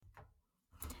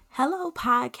Hello,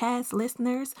 podcast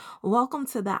listeners. Welcome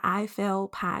to the I Fail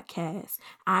podcast.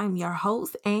 I'm your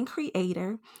host and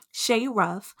creator, Shay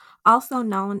Ruff, also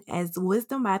known as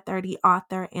Wisdom by 30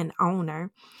 author and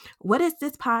owner. What is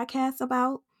this podcast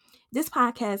about? This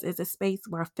podcast is a space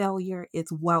where failure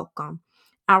is welcome.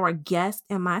 Our guest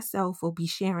and myself will be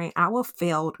sharing our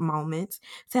failed moments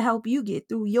to help you get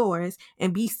through yours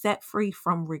and be set free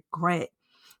from regret.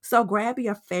 So grab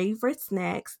your favorite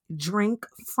snacks, drink,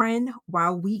 friend,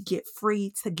 while we get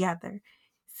free together.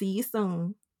 See you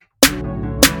soon.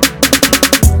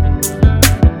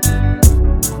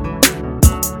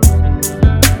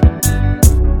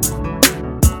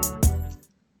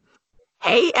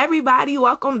 Hey everybody,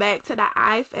 welcome back to the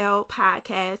I Fail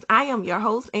podcast. I am your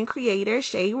host and creator,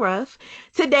 Shay Ruff.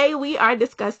 Today we are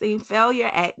discussing failure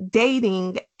at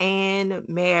dating and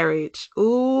marriage.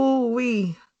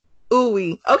 Ooh-wee.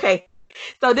 Ooh-wee. Okay.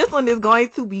 So this one is going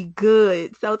to be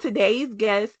good. So today's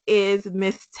guest is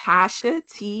Miss Tasha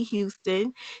T.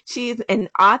 Houston. She's an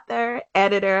author,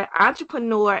 editor,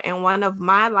 entrepreneur, and one of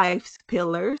my life's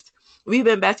pillars. We've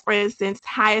been best friends since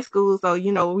high school, so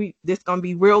this gonna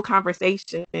be real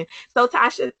conversation. So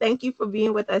Tasha, thank you for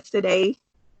being with us today.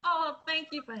 Oh, thank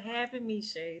you for having me,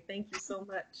 Shay. Thank you so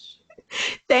much.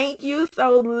 Thank you.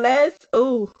 So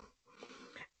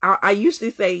I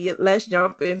usually say let's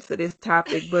jump into this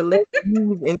topic, but let's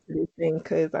move into this thing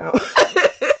because I'm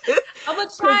gonna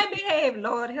try and behave.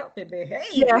 Lord, help me behave.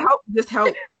 yeah, help,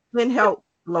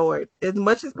 Lord, as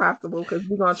much as possible because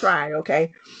we're gonna try.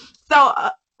 Okay, so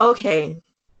okay,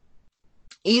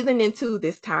 easing into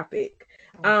this topic.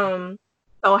 Um,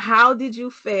 so how did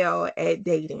you fail at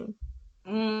dating?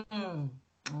 Mm,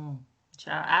 mm.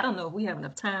 Child, I don't know if we have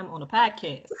enough time on the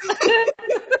podcast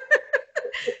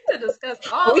to discuss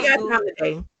all We of got those. time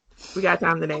today. We got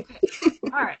time today. Okay.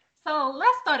 All right. So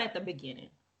let's start at the beginning.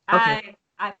 Okay.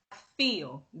 I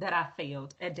feel that I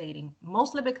failed at dating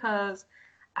mostly because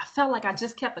I felt like I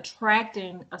just kept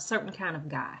attracting a certain kind of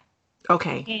guy.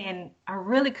 Okay. And I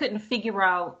really couldn't figure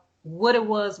out what it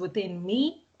was within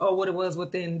me or what it was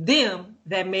within them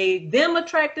that made them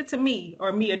attracted to me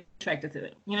or me attracted to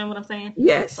them. You know what I'm saying?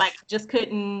 Yes. Like, just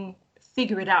couldn't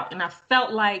figure it out. And I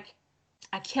felt like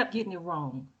I kept getting it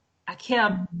wrong. I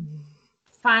kept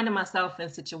finding myself in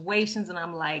situations and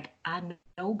I'm like, I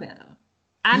know better.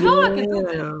 I know I can do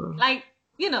better. Yeah. Like,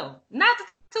 not to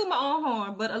toot my own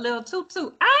horn, but a little toot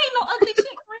toot. I ain't no ugly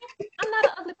chick, friend. I'm not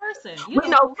an ugly person. We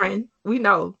know, friend. We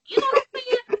know. You know what I'm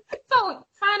saying? So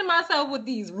finding myself with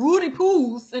these Rudy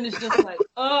Poos, and it's just like,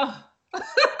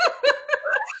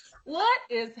 what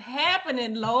is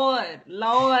happening, Lord?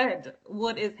 Lord,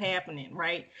 what is happening,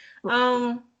 right?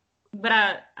 But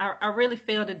I really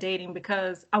failed at dating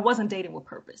because I wasn't dating with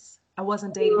purpose. I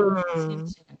wasn't dating with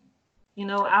intention.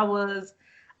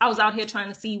 I was out here trying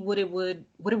to see what it would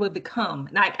become.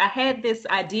 Like I had this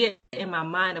idea in my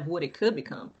mind of what it could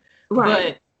become.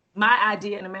 Right. But my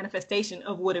idea and the manifestation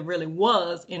of what it really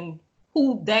was and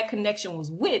who that connection was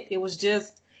with, it was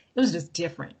just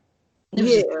different. It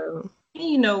was Yeah.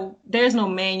 just, there's no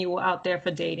manual out there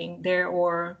for dating. There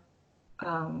are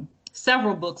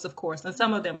several books, of course, and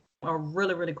some of them are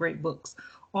really, really great books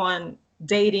on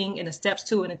dating and the steps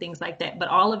to it and things like that. But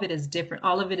all of it is different.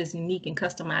 All of it is unique and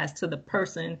customized to the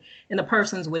person and the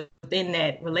persons within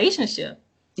that relationship.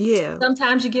 Yeah.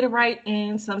 Sometimes you get it right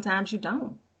and sometimes you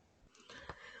don't.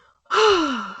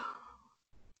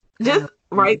 Just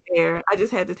right there, I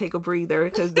just had to take a breather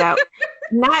because that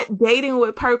not dating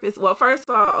with purpose. Well, first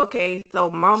of all, okay,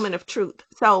 so moment of truth.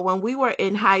 So when we were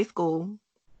in high school,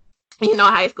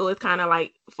 high school is kind of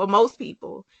like for most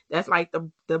people, that's like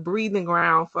the breathing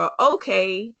ground for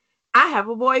okay, I have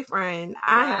a boyfriend,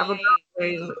 I have a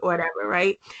girlfriend, whatever,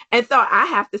 right? And so I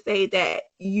have to say that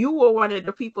you were one of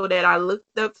the people that I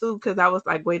looked up to because I was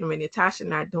like, wait a minute, Tasha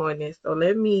not doing this, so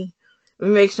let me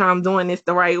make sure I'm doing this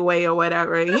the right way or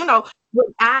whatever.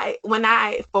 When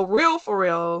I for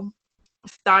real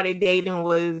started dating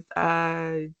was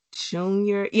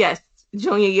junior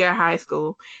year of high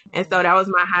school. And so that was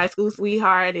my high school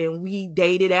sweetheart and we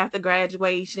dated after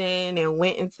graduation and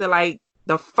went into like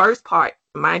the first part.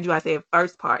 Mind you, I said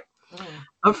first part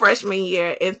of freshman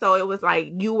year. And so it was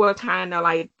like you were kind of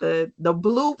like the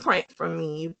blueprint for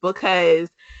me because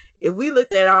if we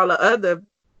looked at all the other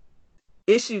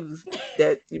issues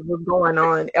that were going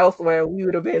on elsewhere, we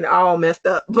would have been all messed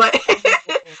up. But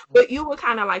but you were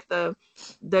kind of like the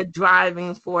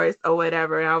driving force or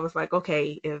whatever. And I was like,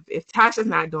 okay, if Tasha's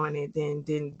not doing it, then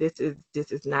this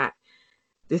is not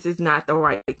the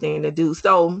right thing to do.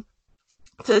 So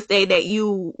to say that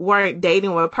you weren't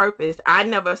dating with purpose, I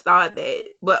never saw that.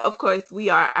 But of course, we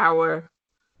are our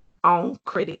own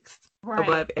critics. Right.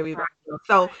 above everybody else.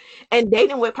 So, and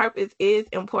dating with purpose is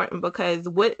important because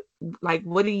what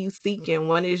are you seeking?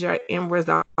 What is your end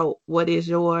result? What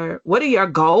are your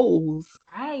goals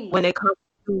Right. when it comes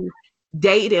to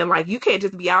dating? Like, you can't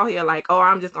just be out here like, oh,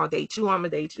 I'm just gonna date you. I'm gonna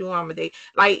date you. I'm gonna date.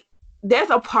 Like, there's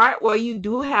a part where you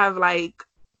do have like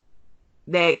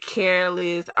that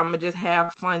careless. I'm gonna just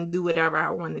have fun, do whatever I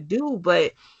want to do.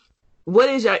 But what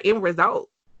is your end result?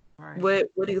 Right.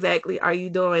 What exactly are you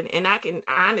doing? And I can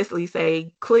honestly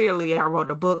say clearly I wrote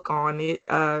a book on it.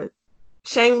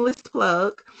 Shameless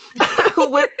plug.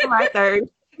 With my third.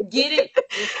 Get it?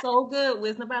 It's so good.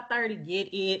 Wisdom about 30.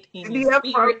 Get it in your Yeah,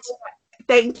 spirit.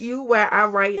 thank you, where I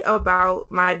write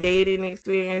about my dating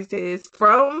experiences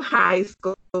from high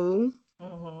school,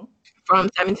 Mm-hmm. from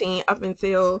 17 up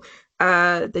until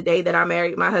the day that I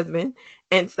married my husband.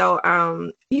 And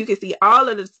so you can see all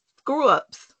of the screw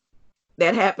ups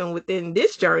that happened within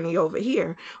this journey over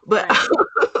here. But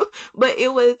Right. but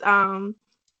it was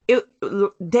it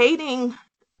dating,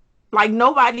 like,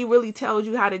 nobody really tells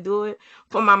you how to do it.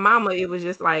 For my mama, it was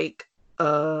just like,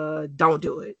 don't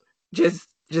do it. Just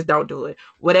don't do it.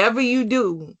 Whatever you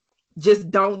do,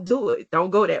 just don't do it. Don't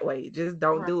go that way. Just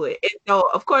don't Right. do it. And so,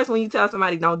 of course, when you tell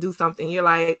somebody don't do something, you're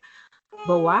like,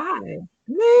 but Mm, why?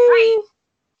 right.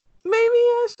 Maybe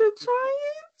I should try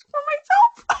it for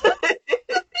myself.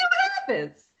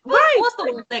 Happens. Right. What's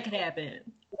the worst that could happen?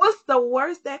 What's the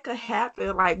worst that could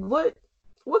happen? Like, what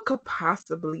could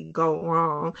possibly go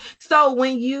wrong? So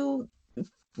when you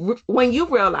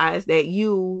realized that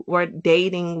you were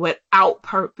dating without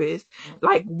purpose,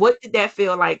 like, what did that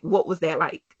feel like? What was that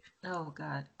like? Oh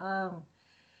God.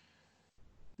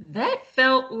 That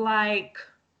felt like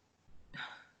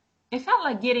it felt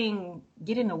like getting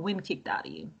the wind kicked out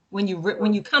of you when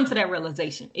you come to that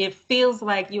realization. It feels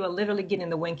like you are literally getting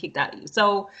the wind kicked out of you.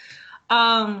 So,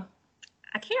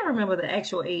 I can't remember the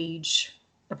actual age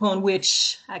upon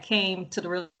which I came to the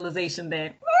realization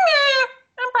that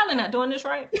I'm probably not doing this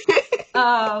right.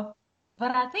 Uh,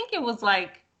 but I think it was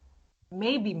like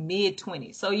maybe mid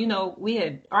 20s. So, we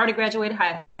had already graduated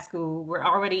high school. We're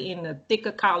already in the thick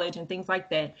of college and things like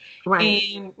that. Right.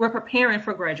 And we're preparing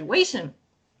for graduation.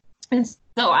 And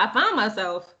so I found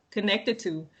myself connected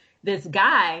to this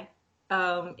guy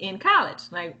in college.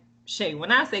 Like, Shay,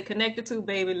 when I say connected to,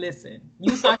 baby, listen,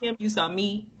 you saw him, you saw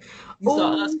me, you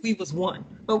saw us, Oh, we was one.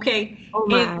 Okay. oh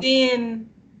And my. then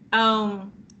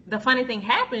the funny thing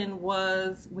happened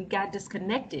was we got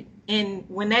disconnected. And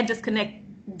when that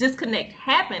disconnect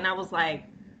happened, I was like,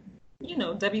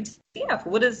 WTF,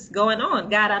 what is going on?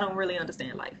 God, I don't really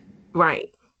understand life.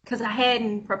 Right. Because I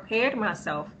hadn't prepared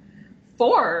myself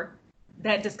for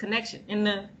that disconnection.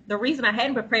 And the reason I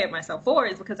hadn't prepared myself for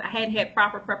it is because I hadn't had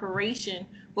proper preparation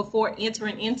before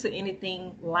entering into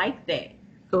anything like that.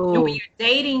 And when Oh, you're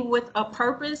dating with a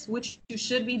purpose, which you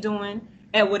should be doing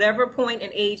at whatever point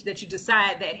and age that you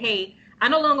decide that, hey, I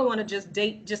no longer want to just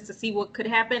date just to see what could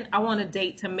happen. I want to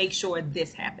date to make sure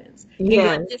this happens. And your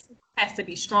yes. this has to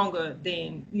be stronger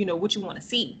than, what you want to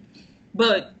see.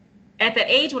 But at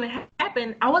that age when it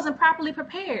happened, I wasn't properly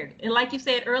prepared. And like you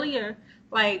said earlier,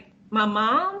 like my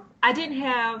mom, I didn't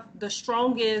have the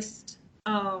strongest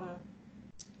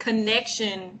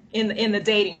connection in the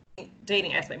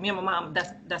dating aspect. Me and my mom,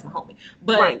 that's my homie.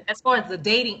 Right. But as far as the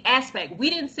dating aspect, we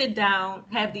didn't sit down,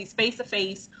 have these face to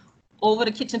face over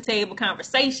the kitchen table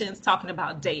conversations talking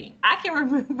about dating. I can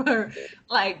remember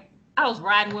like I was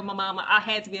riding with my mama. I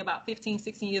had to be about 15,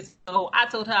 16 years old. I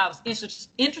told her I was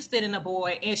interested in a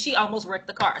boy, and she almost wrecked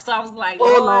the car. So I was like, Oh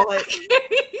Lord, Lord.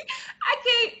 I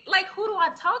can't, like, who do I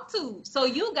talk to? So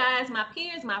you guys, my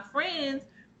peers, my friends,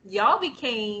 y'all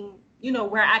became,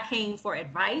 where I came for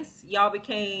advice. Y'all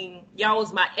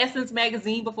was my Essence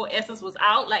magazine before Essence was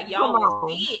out. Like, Come y'all was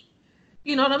on. it.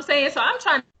 You know what I'm saying? So I'm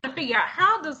trying to figure out,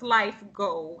 how does life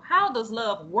go? How does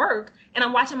love work? And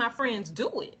I'm watching my friends do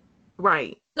it.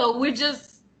 Right. So we're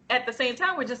just, at the same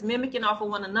time, we're just mimicking off of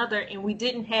one another, and we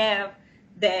didn't have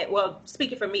that. Well,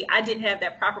 speaking for me, I didn't have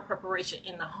that proper preparation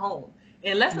in the home.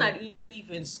 And let's not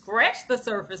even scratch the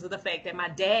surface of the fact that my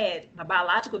dad, my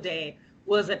biological dad,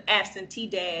 was an absentee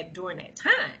dad during that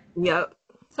time. Yep.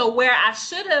 So where I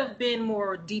should have been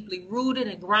more deeply rooted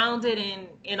and grounded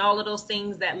in all of those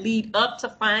things that lead up to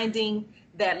finding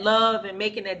that love and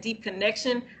making that deep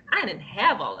connection, I didn't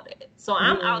have all of that. So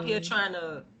I'm out here Yeah. trying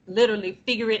to literally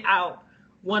figure it out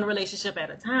one relationship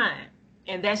at a time.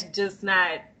 And that's just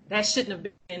not, that shouldn't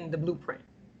have been the blueprint.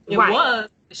 Right.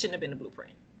 It shouldn't have been the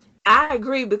blueprint. I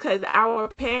agree because our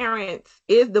parents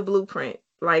is the blueprint.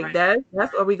 Like, Right.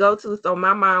 that's what we go to. So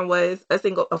my mom was a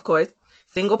single, of course,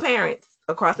 single parents,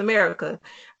 across America.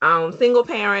 Single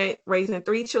parent, raising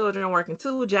 3 children, working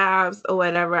 2 jobs or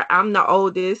whatever. I'm the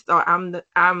oldest, so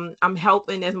I'm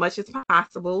helping as much as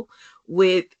possible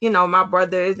with, my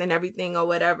brothers and everything or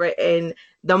whatever. And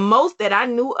the most that I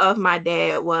knew of my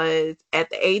dad was at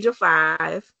the age of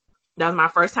 5. That was my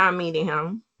first time meeting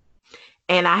him.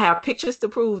 And I have pictures to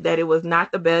prove that it was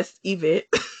not the best event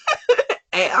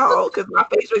at all, because my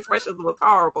facial expressions was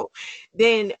horrible.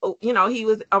 Then, he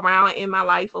was around in my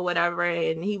life or whatever,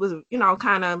 and he was,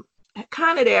 kind of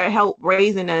there to help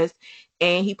raising us.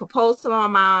 And he proposed to my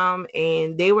mom,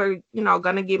 and they were,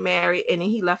 gonna get married, and then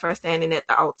he left her standing at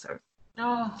the altar.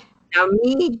 Oh. Now,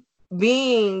 me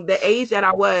being the age that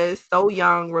I was, so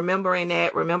young, remembering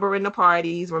the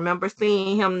parties, remember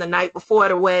seeing him the night before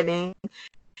the wedding,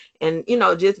 and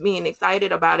just being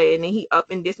excited about it, and then he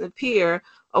up and disappear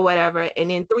or whatever, and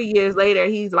then 3 years later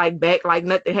he's like back like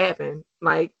nothing happened,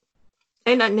 like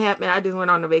ain't nothing happened, I just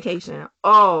went on a vacation.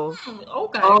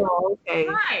 Okay.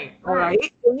 All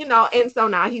right. And so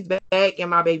now he's back,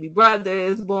 and my baby brother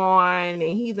is born, and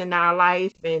he's in our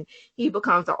life, and he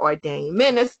becomes an ordained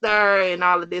minister and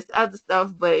all of this other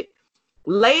stuff. But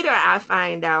later I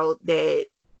find out that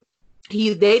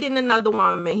he's dating another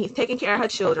woman, he's taking care of her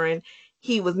children.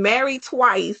 He was married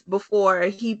twice before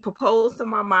he proposed to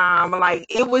my mom. Like,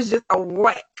 it was just a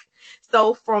wreck.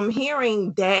 So from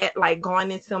hearing that, like going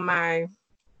into my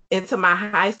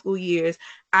high school years,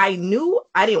 I knew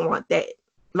I didn't want that.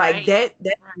 Like that's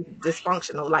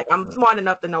dysfunctional. Like, I'm smart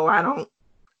enough to know I don't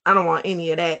want any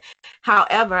of that.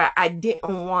 However, I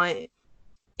didn't want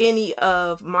any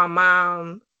of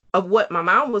what my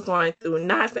mom was going through.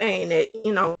 Not saying that,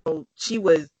 she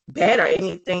was bad or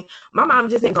anything. My mom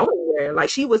just didn't go anywhere. Like,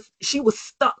 she was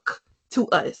stuck to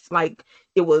us. Like,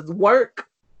 it was work,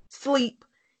 sleep,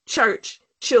 church,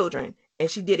 children. And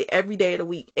she did it every day of the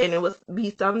week. And it would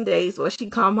be some days where she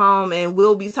come home and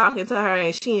we'll be talking to her,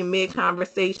 and she in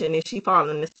mid-conversation and she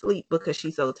falling asleep because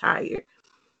she's so tired.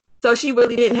 So she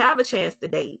really didn't have a chance to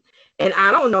date. And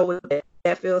I don't know what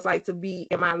that feels like, to be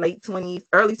in my late 20s,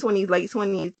 early 20s, late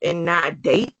 20s, and not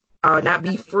date or not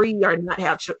be free or not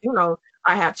have,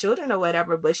 I have children or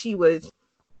whatever. But she was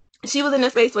in a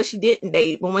space where she didn't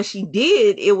date. But when she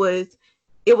did, it was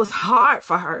hard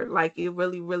for her. Like, it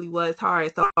really, really was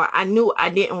hard. So I knew I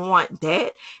didn't want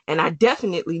that. And I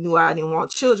definitely knew I didn't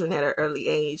want children at an early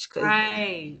age.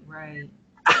 Right.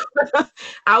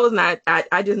 I was not,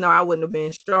 I just know I wouldn't have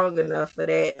been strong enough for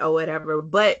that or whatever.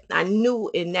 But I knew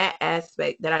in that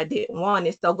aspect that I didn't want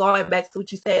it. So going back to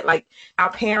what you said, like,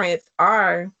 our parents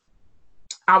are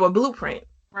our blueprint.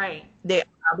 Right. They're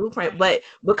our blueprint. But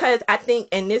because I think,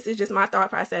 and this is just my thought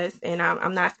process, and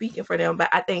I'm not speaking for them, but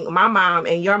I think my mom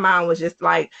and your mom was just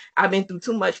like, I've been through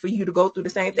too much for you to go through the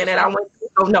same thing that I went through.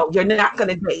 So no, you're not going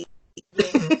to date.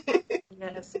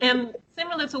 Yes. And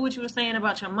similar to what you were saying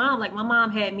about your mom, like, my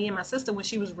mom had me and my sister when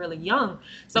she was really young.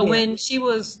 So when she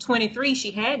was 23,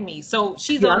 she had me. So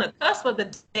she's on the cusp of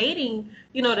the dating,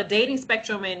 the dating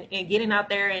spectrum, and getting out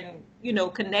there and,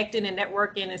 connecting and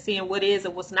networking and seeing what is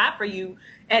and what's not for you.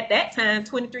 At that time,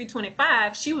 23,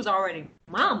 25, she was already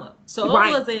mama. So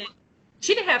it wasn't,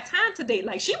 she didn't have time to date.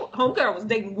 Like, homegirl was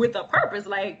dating with a purpose.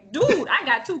 Like, dude, I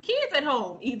got 2 kids at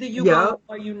home. Either you go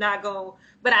or you not go.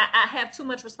 But I have too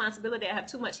much responsibility. I have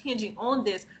too much hinging on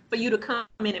this for you to come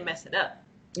in and mess it up.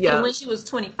 Yeah. And when she was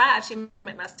 25, she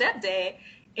met my stepdad,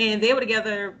 and they were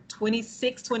together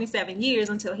 26, 27 years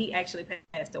until he actually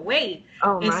passed away.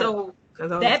 So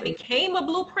that became a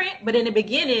blueprint. But in the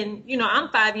beginning, I'm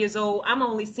 5 years old. I'm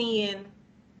only seeing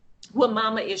what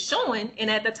mama is showing. And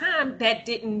at the time, that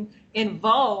didn't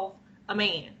involve a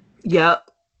man. Yep.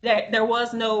 That there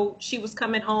was no, she was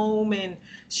coming home and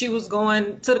she was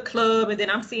going to the club, and then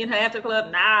I'm seeing her after the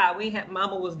club. Nah,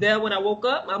 mama was there when I woke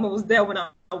up. Mama was there when I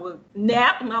was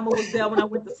napped. Mama was there when I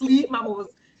went to sleep. Mama was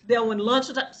there when lunch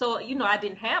was up. So, I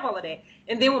didn't have all of that.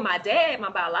 And then with my dad, my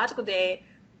biological dad,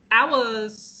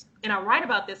 and I write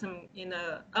about this in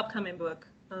a upcoming book,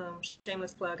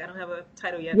 shameless plug. I don't have a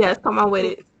title yet. Yes, come on with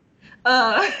it.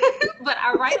 But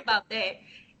I write about that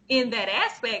in that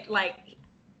aspect. Like,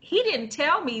 he didn't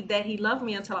tell me that he loved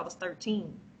me until I was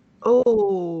 13.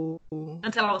 Oh.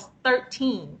 Until I was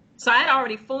 13. So I had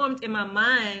already formed in my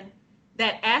mind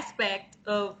that aspect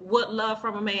of what love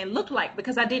from a man looked like,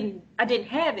 because I didn't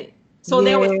have it. So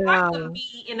there was parts of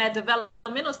me in that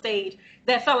developmental stage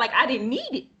that felt like I didn't need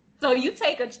it. So you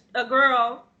take a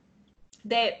girl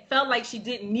that felt like she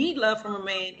didn't need love from a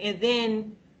man, and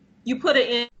then you put her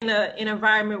in an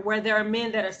environment where there are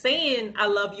men that are saying I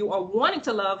love you or wanting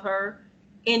to love her,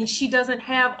 and she doesn't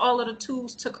have all of the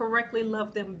tools to correctly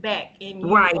love them back. And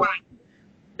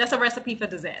that's a recipe for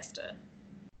disaster.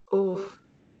 Oof.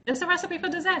 It's a recipe for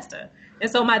disaster. And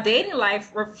so my dating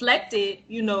life reflected,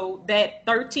 that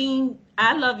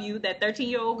I love you, that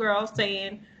 13-year-old girl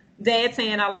saying, dad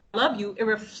saying, I love you. It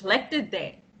reflected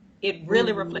that. It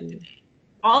really reflected Mm. that.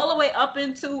 All the way up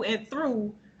into and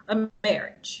through a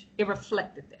marriage. It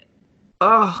reflected that.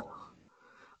 Oh,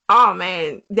 oh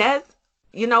man, that's,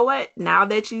 you know what? Now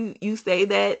that you say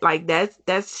that, like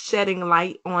that's shedding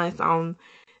light on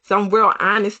some real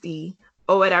honesty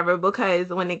or whatever. Because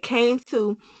when it came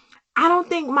to, I don't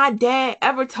think my dad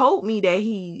ever told me that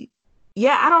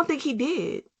yeah, I don't think he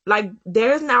did. Like,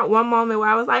 there's not one moment where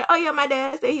I was like, oh yeah, my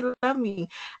dad said he loved me.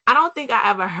 I don't think I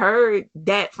ever heard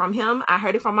that from him. I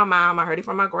heard it from my mom. I heard it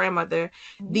from my grandmother.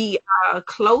 Mm-hmm. The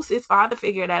closest father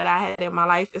figure that I had in my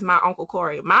life is my Uncle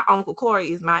Corey. My Uncle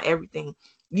Corey is my everything.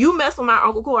 You mess with my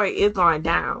Uncle Corey, it's going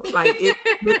down. Like,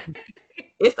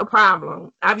 it's a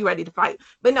problem. I'll be ready to fight.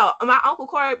 But no, my Uncle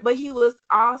Corey, but he was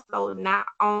also, not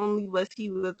only was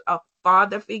he was a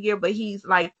father figure, but he's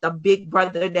like the big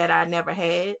brother that I never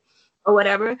had or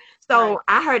whatever. So Right.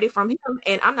 I heard it from him,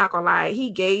 and I'm not gonna lie,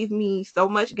 he gave me so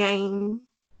much game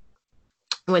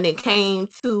when it came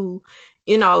to,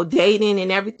 dating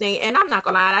and everything. And I'm not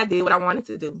gonna lie, I did what I wanted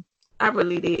to do. I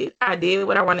really did. I did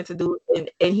what I wanted to do,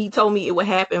 and he told me it would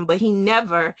happen, but he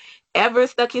never ever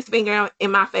stuck his finger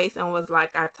in my face and was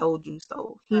like, "I told you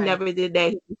so." He Right. never did that.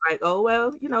 He was like, "Oh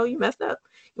well, you messed up.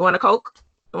 You want a Coke?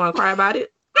 You want to cry about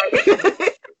it?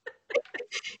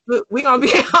 We gonna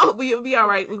be we'll be all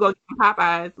right. We gonna get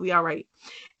Popeyes. We all right."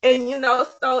 And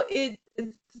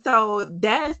so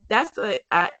that's a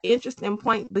interesting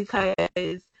point, because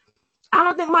I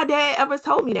don't think my dad ever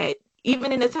told me that,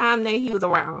 even in the time that he was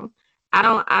around. I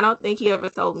don't think he ever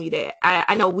told me that.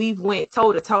 I know we've went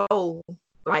toe to toe,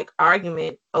 like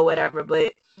argument or whatever,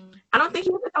 but I don't think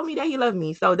he ever told me that he loved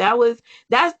me. So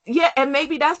that's yeah, and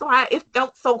maybe that's why it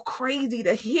felt so crazy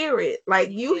to hear it. Like,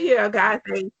 you hear a guy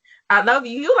say, "I love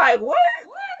you," you like, what?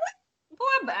 What?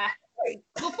 Boy, bye.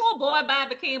 Before boy, bye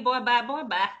became boy, bye, boy,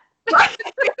 bye.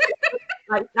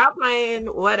 Like, stop playing,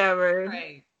 whatever.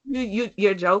 Right.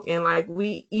 You're joking. Like,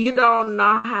 you don't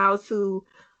know how to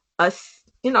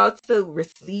to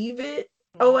receive it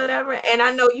or Mm-hmm. whatever. And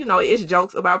I know, it's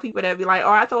jokes about people that be like,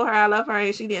 "Oh, I told her I love her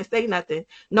and she didn't say nothing."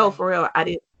 No, Right. for real,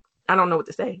 I don't know what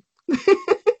to say.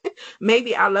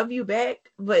 Maybe I love you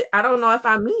back, but I don't know if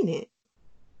I mean it.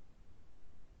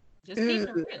 Just keeping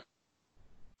it Mm, real.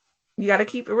 you got to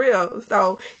keep it real.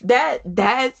 So that's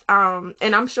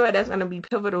and I'm sure that's going to be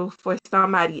pivotal for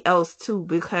somebody else too,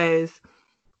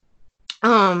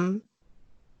 um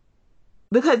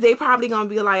because they probably gonna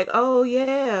be like, "Oh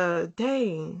yeah,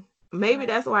 dang, maybe Right.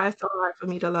 that's why it's so hard for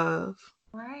me to love."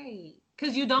 Right.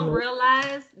 Because you don't Mm.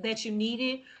 realize that you need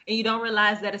it, and you don't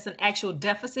realize that it's an actual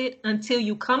deficit until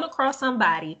you come across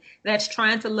somebody that's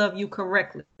trying to love you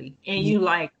correctly. And you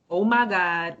like, oh my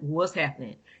God, what's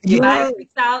happening? Your body Yeah,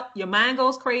 freaks out, your mind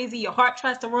goes crazy, your heart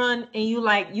tries to run, and you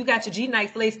got your G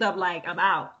Nikes laced up like, I'm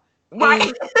out. right.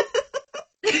 And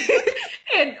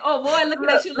and oh boy, looking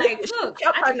at you Look, like, she look,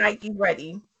 kept her Nikes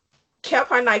ready. Kept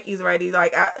her Nikes ready.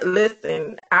 Like,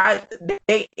 listen,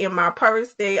 they in my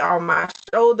purse, they on my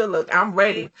shoulder. Look, I'm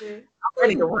ready. I'm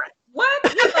ready to ooh, run.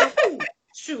 what? You go, ooh,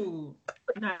 shoot.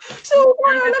 Nah, So,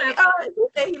 I ain't got let me. time for that. He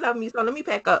said he loved me, so let me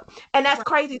pack up. And that's Right.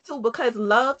 crazy too, because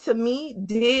love to me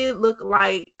did look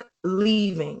like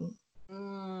leaving.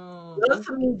 Love Mm,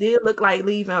 to me did look like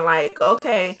leaving. Like,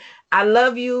 okay, I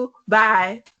love you.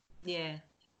 Bye. yeah.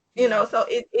 Yeah. So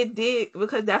it did,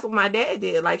 because that's what my dad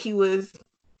did. Like, he was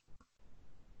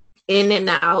in and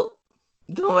out,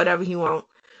 doing whatever he want,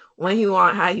 when he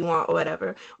want, how he want, or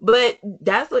whatever. But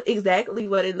that's exactly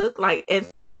what it looked like. And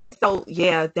so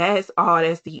yeah, that's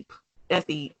deep. That's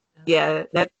deep. Yeah,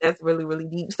 that's really, really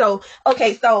deep. So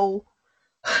okay, so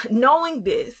knowing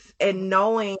this and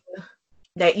knowing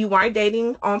that you weren't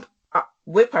dating on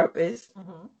with purpose,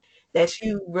 Mm-hmm. that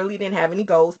you really didn't have any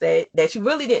goals, that you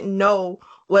really didn't know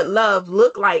what love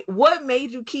looked like, what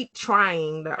made you keep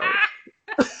trying though?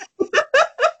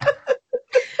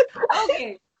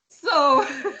 Okay. So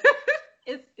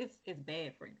it's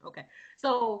bad for you. Okay.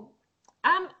 So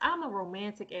I'm a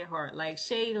romantic at heart. Like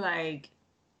Shay, like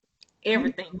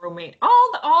everything romantic.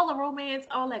 All the romance,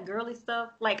 all that girly stuff.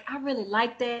 Like I really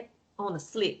like that on the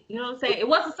slick. You know what I'm saying? It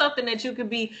wasn't something that you can't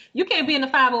be in the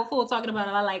 504 talking about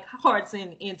I like hearts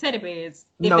and teddy bears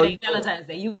if it No, you ain't Valentine's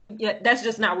Day. That's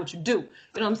just not what you do. You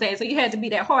know what I'm saying? So you had to be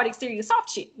that hard exterior soft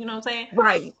shit. You know what I'm saying?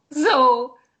 right.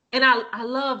 So and I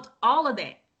loved all of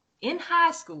that. In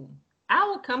high school, I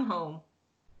would come home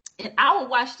and I would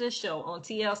watch this show on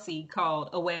TLC called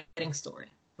A Wedding Story.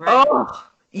 Right? Oh,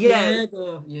 yes. Yeah,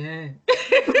 girl. Yeah.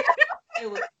 It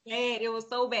was bad. It was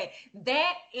so bad.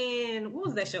 That and what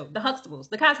was that show? The Huxtables,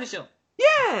 The Cosby Show.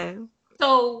 Yeah.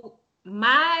 So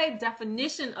my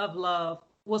definition of love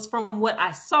was from what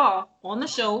I saw on the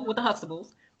show with the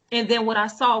Huxtables, and then what I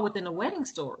saw within the Wedding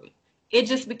Story. It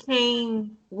just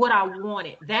became what I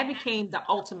wanted. That became the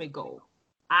ultimate goal.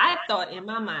 I thought in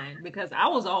my mind, because I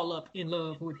was all up in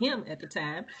love with him at the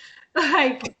time,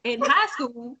 like in high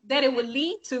school, that it would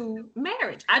lead to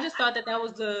marriage. I just thought that that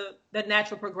was the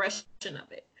natural progression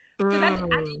of it. Because I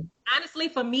didn't, honestly,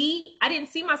 for me, I didn't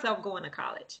see myself going to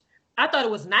college. I thought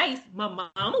it was nice. My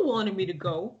mama wanted me to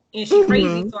go, and she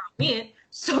crazy, so I went.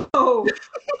 So,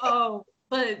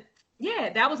 but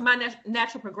yeah, that was my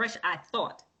natural progression. I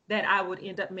thought that I would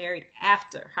end up married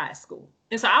after high school.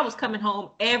 And so I was coming home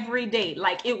every day,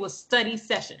 like it was study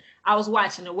session. I was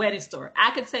watching The Wedding Story.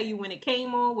 I could tell you when it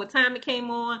came on, what time it came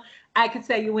on. I could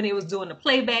tell you when it was doing the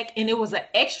playback. And it was an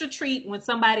extra treat when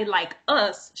somebody like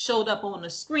us showed up on the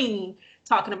screen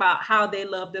talking about how they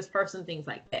love this person, things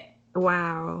like that.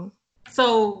 Wow.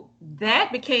 So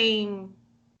that became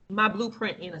my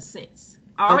blueprint in a sense.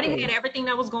 I already had everything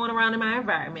that was going around in my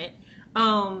environment.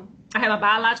 I had a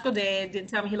biological dad, didn't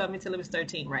tell me he loved me till he was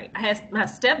 13, right? I had my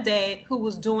stepdad who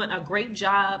was doing a great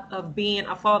job of being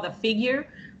a father figure,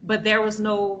 but there was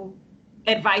no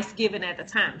advice given at the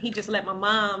time. He just let my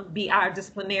mom be our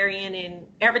disciplinarian, and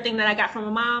everything that I got from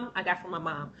my mom, I got from my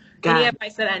mom. Any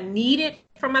advice that I needed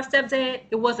from my stepdad,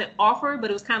 it wasn't offered, but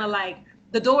it was kind of like,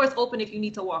 the door is open if you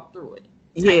need to walk through it.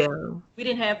 Yeah. We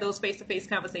didn't have those face-to-face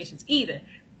conversations either.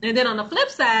 And then on the flip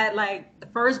side, like the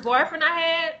first boyfriend I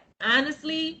had,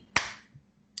 honestly,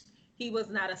 he was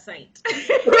not a saint.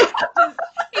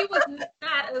 He was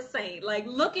not a saint. Like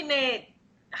looking at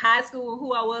high school and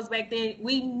who I was back then,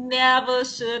 we never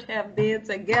should have been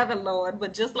together, Lord.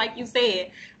 But just like you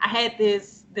said, I had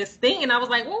this thing, and I was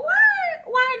like, well,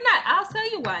 why not? I'll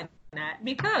tell you why not.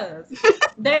 Because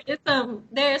there is some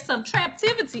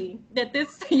traptivity that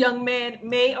this young man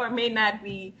may or may not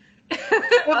be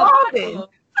around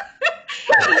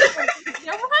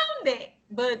it.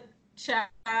 But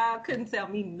child couldn't tell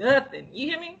me nothing. You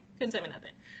hear me? Couldn't tell me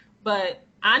nothing. But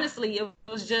honestly, it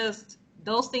was just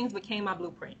those things became my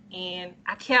blueprint, and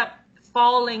I kept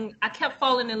falling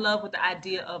in love with the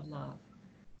idea of love.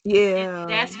 Yeah. And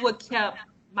that's what kept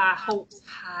my hopes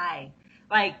high.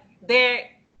 Like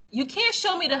you can't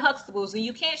show me the Huxtables, and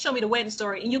you can't show me The Wedding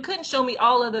Story, and you couldn't show me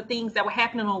all of the things that were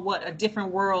happening on A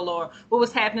Different World, or what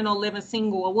was happening on Living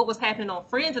Single, or what was happening on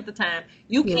Friends at the time.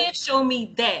 You can't show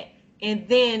me that and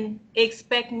then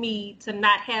expect me to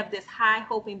not have this high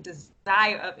hoping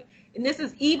desire of it. And this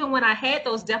is even when I had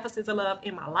those deficits of love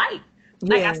in my life.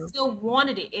 Like I still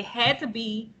wanted it. It had to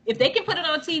be, if they can put it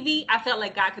on TV, I felt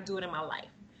like God could do it in my life.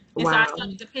 And so I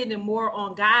started depending more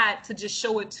on God to just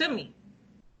show it to me.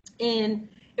 And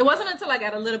it wasn't until I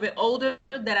got a little bit older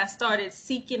that I started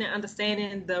seeking and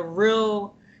understanding the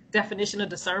real definition of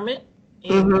discernment,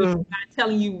 and not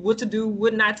telling you what to do,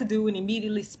 what not to do, and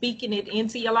immediately speaking it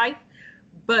into your life.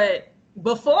 But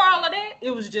before all of that,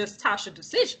 it was just Tasha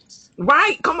decisions.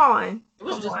 Right? Come on. It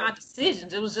was just my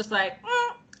decisions. It was just like,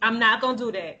 I'm not going to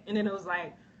do that. And then it was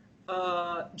like,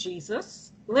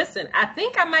 Jesus, listen, I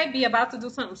think I might be about to do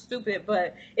something stupid,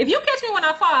 but if you catch me when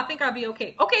I fall, I think I'll be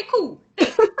okay. Okay, cool.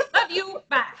 Love you.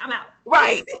 Bye. I'm out.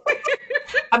 Right.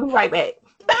 I'll be right back.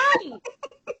 Right.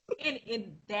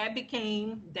 And that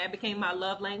became my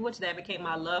love language. That became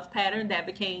my love pattern. That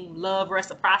became love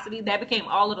reciprocity. That became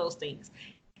all of those things.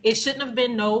 It shouldn't have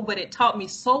been no, but it taught me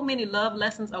so many love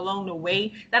lessons along the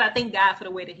way that I thank God for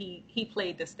the way that he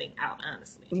played this thing out,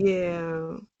 honestly.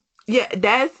 Yeah. Yeah,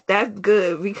 that's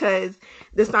good, because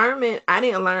discernment I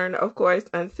didn't learn, of course,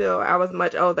 until I was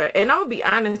much older. And I'll be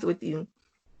honest with you.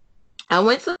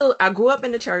 I grew up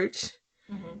in the church.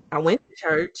 I went to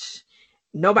church.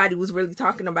 Nobody was really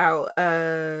talking about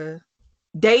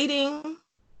dating,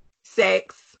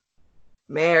 sex,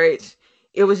 marriage.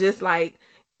 It was just like,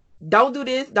 don't do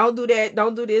this, don't do that,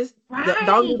 don't do this,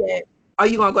 don't do that, or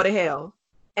you gonna go to hell.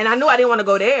 And I knew I didn't want to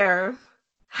go there.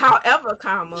 However,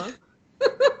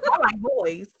 I like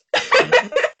boys.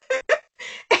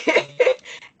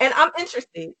 And I'm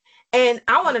interested. And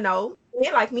I want to know,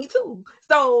 they like me too.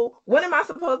 So what am I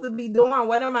supposed to be doing?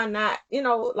 What am I not,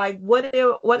 like what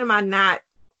am I not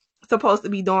supposed to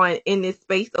be doing in this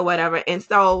space or whatever? And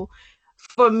so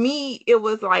for me, it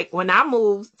was like when I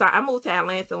moved to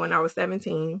Atlanta when I was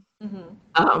 17,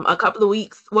 a couple of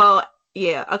weeks before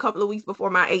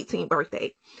my 18th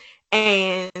birthday.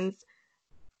 And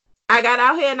I got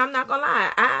out here, and I'm not gonna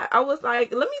lie, I was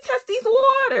like, let me test these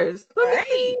waters. Let me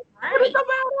see what it's about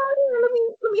out here.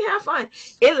 Let me have fun.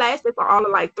 It lasted for all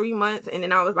of like 3 months, and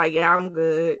then I was like, yeah, I'm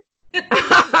good.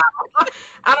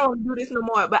 I don't do this no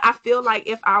more. But I feel like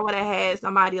if I would have had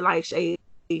somebody like Shay,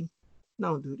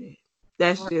 don't do that.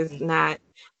 That's just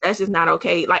Right. not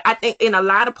okay. Like I think in a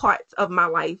lot of parts of my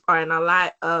life or in a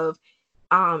lot of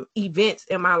events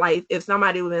in my life, if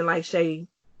somebody would have been like Shay,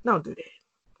 don't do that.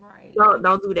 Right.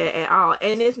 Don't do that at all.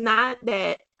 And it's not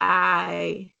that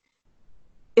I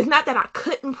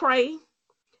couldn't pray.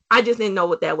 I just didn't know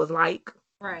what that was like.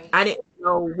 Right. I didn't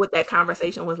know what that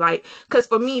conversation was like. Because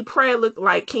for me, prayer looked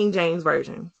like King James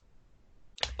Version.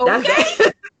 That's Okay.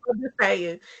 that. I'm just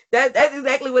saying. That's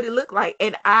exactly what it looked like.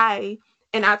 And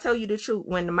I'll tell you the truth.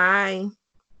 When my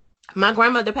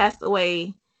grandmother passed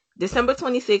away December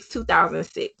 26,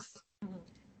 2006. Mhm.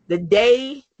 The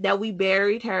day that we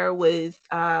buried her was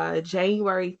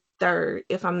January 3rd,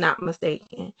 if I'm not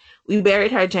mistaken. We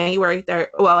buried her January 3rd.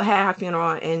 Well, had her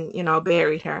funeral and,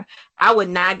 buried her. I would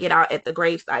not get out at the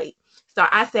gravesite. So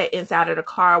I sat inside of the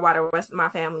car while the rest of my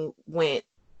family went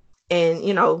and,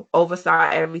 oversaw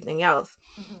everything else.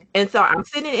 Mhm. And so I'm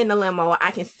sitting in the limo.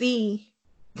 I can see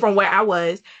from where I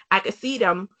was, I could see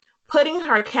them putting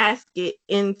her casket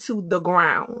into the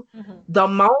ground. Mhm. The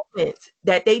moment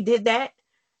that they did that,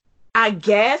 I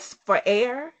gasped for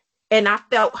air and I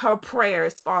felt her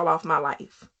prayers fall off my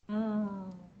life.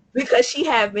 Mm. Because she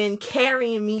had been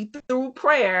carrying me through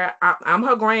prayer. I'm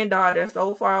her granddaughter,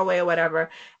 so far away or whatever.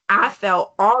 I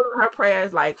felt all of her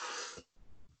prayers like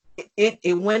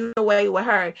it went away with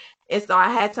her. And so I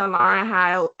had to learn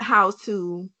how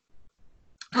to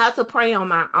pray on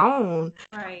my own.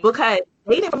 Right. Because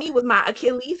dating for me was my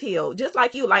Achilles heel. Just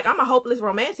like you. Like I'm a hopeless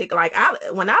romantic. Like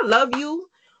when I love you,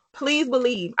 please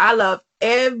believe I love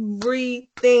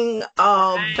everything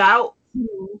about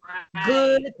you.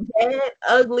 Good, Right. bad,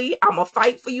 ugly. I'ma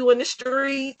fight for you in the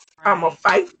streets. I'ma Right.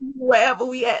 fight for you wherever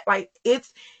we at. Like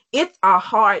it's a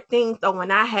hard thing. So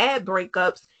when I had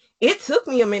breakups, it took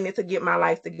me a minute to get my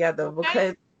life together Okay.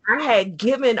 because I had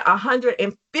given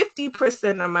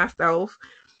 150% of myself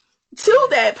to Yes.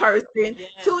 that person,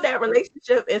 Yes. to that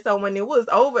relationship. And so when it was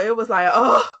over, it was like,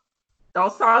 oh,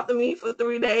 don't talk to me for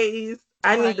 3 days.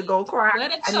 I need to Right. go cry. Where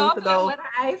the I need to chocolate, go where the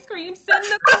ice cream, send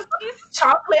the cookies.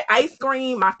 chocolate ice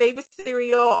cream, my favorite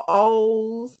cereal,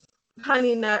 O's,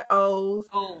 honey nut O's.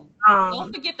 Oh, don't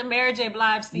Um, forget the Mary J.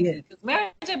 Blige yeah. CD because Mary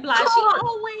J. Come Blige, she on,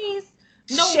 always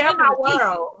know share when to my release it.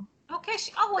 world. Okay,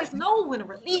 she always know when to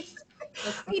release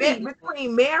the CD.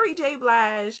 Between Mary J.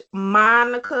 Blige,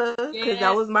 Monica, because Yes,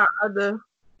 that was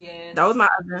yes, my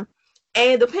other.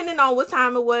 And depending on what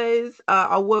time it was,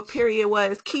 or what period it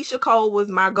was, Keisha Cole was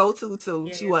my go-to too.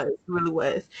 yes. She really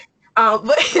was. But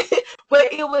but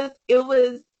it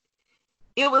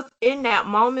was in that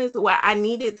moments where I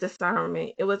needed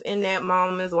discernment. It was in that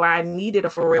moments where I needed a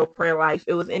for real prayer life.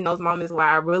 It was in those moments where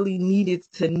I really needed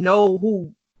to know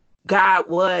who God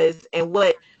was and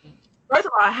what, first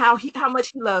of all, how much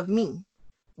He loved me.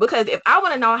 Because if I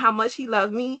would have known how much He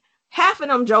loved me, half of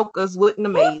them jokers wouldn't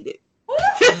have Woo, made it. woo.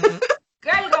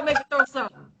 Girl, you gonna make me throw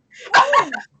something.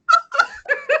 Woo,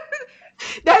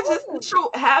 That's just the woo. truth.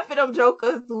 Half of them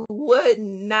jokers would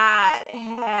not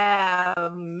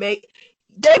have made.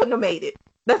 They wouldn't have made it.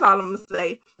 That's all I'm gonna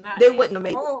say. Not They at wouldn't have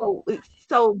made it. all.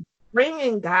 So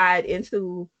bringing God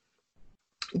into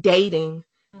dating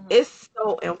Mhm. is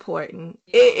so important.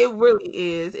 Yes. It really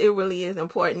is. It really is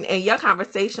important. And your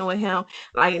conversation with Him,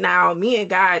 like now, me and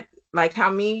God, like how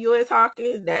me and you are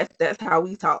talking, that's how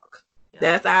we talk. Yep.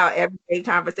 That's our everyday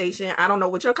conversation. I don't know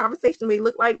what your conversation may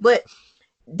look like, but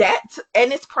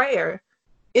and it's prayer.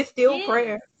 It's It still is.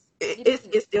 prayer. It is.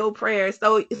 It's still prayer.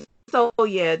 So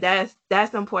yeah,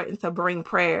 that's important to bring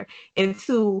prayer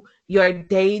into your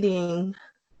dating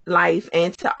life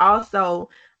and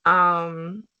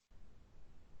um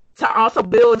to also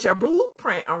build your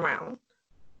blueprint around.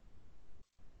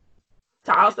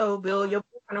 To Yes, also build Lord. your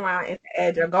blueprint around and to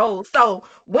add your goals. So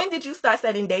when did you start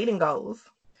setting dating goals?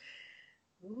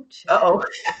 Ooh, Uh child.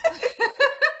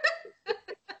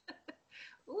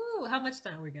 oh. Ooh, how much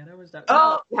time we got? How much time? No.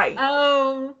 Oh, right.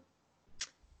 Um,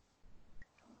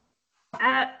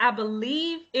 I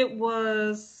believe it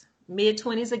was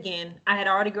mid-20s again. I had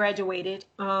already graduated.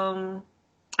 I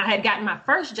had gotten my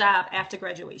first job after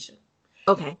graduation.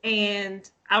 Okay. And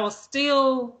I was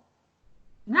still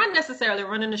not necessarily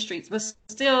running the streets, but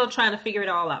still trying to figure it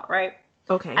all out, right?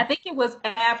 I Okay. think it was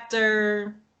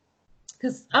after,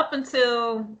 because up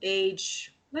until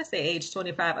age, let's say age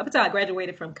 25, up until I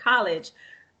graduated from college,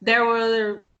 there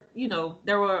were,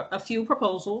 there were a few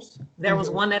proposals. There was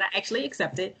Hmm. one that I actually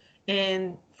accepted.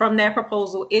 And from that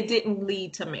proposal, it didn't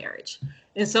lead to marriage.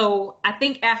 And so I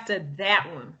think after that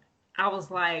one, I was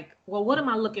like, well, what am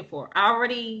I looking for? I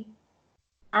already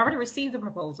received the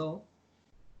proposal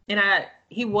and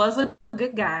he was a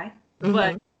good guy.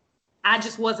 but I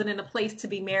just wasn't in a place to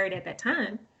be married at that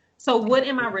time. So what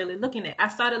am I really looking at? I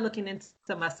started looking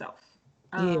into myself.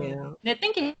 Yeah. And I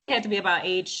think it had to be about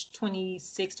age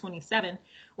 26, 27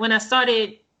 when I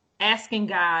started asking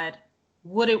God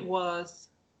what it was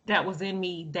that was in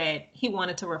me that he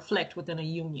wanted to reflect within a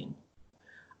union.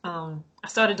 I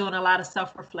started doing a lot of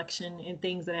self-reflection and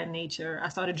things of that nature. I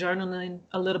started journaling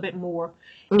a little bit more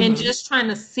and just trying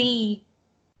to see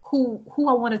who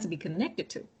I wanted to be connected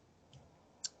to.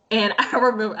 And I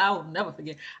remember, I will never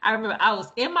forget. I remember I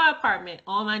was in my apartment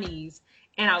on my knees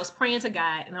and I was praying to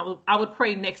God, and I would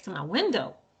pray next to my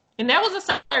window. And there was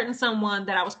a certain someone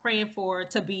that I was praying for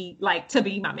to be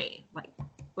my man.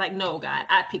 Like no, God,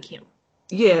 I pick him.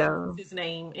 Yeah. His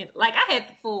name, and like I had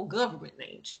the full government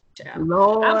name, child.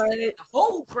 I was saying Lord. the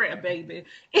whole prayer, baby. And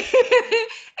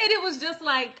it was just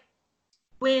like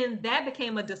when that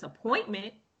became a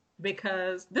disappointment,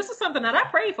 because this is something that I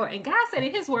prayed for, and God said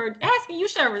in his word, asking you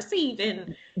shall receive.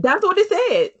 That's what it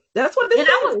said. That's what it And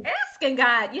I was said. asking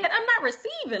God, yet I'm not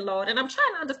receiving, Lord. And I'm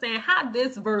trying to understand how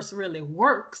this verse really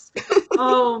works.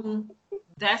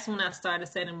 That's when I started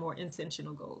setting more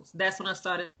intentional goals. That's when I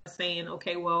started saying,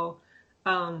 okay, well,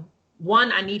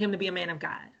 one, I need him to be a man of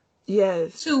God.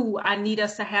 Yes. Two, I need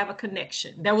us to have a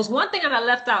connection. There was one thing that I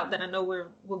left out that I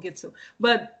know we'll get to.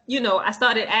 But, I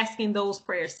started asking those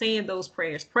prayers, saying those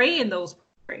prayers, praying those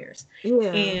prayers.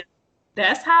 Yeah. And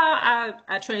that's how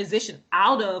I transitioned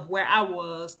out of where I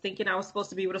was thinking I was supposed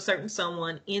to be with a certain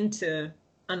someone into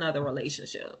another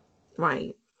relationship.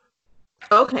 Right.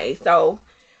 Okay. So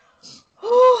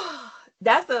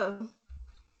that's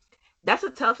a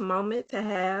tough moment to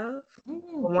have.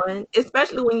 One,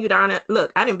 especially when you down there.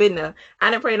 Look, I didn't been there. I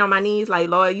didn't prayed on my knees like,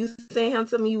 Lord, you sent him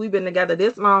to me. We've been together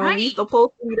this long. Right. We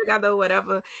supposed to be together,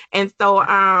 whatever. And so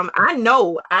I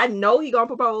know he gonna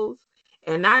propose,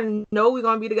 and I know we're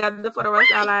gonna be together for the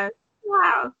rest of our lives.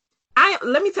 Wow.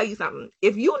 Let me tell you something.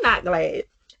 If you're not glad,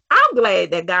 I'm glad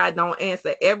that God don't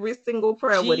answer every single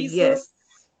prayer with a yes. Jesus.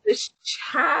 This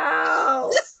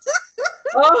child.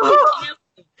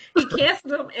 He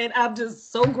canceled them, and I'm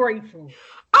just so grateful.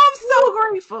 I'm so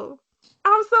grateful.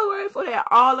 I'm so grateful that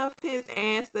all of his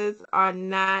answers are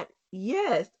not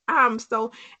yes. And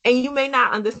you may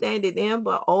not understand it then,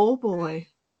 but oh boy,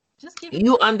 Just give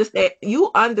you understand.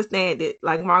 You understand it.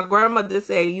 Like my grandmother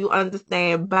said, you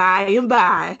understand by and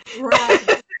by. Right.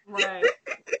 Right.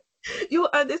 You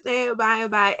understand by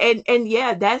and by. And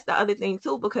yeah, that's the other thing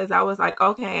too, because I was like,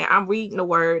 okay, I'm reading the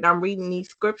word, I'm reading these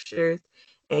scriptures,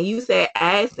 and you said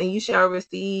ask and you shall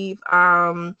receive.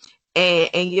 And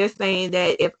you're saying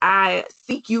that if I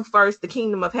seek you first, the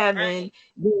kingdom of heaven, Right.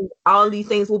 then all these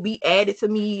things will be added to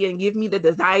me and give me the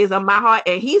desires of my heart.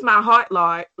 And he's my heart,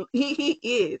 Lord. He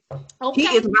is. He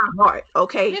Okay. is my heart.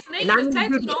 Okay. His And name I is need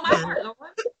you tattooed to on my heart, Lord.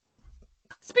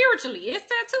 Spiritually, it's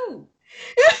tattooed.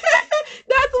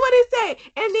 That's what it said.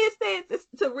 And it says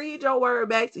to read your word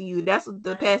back to you. That's what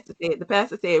the Right. pastor said. The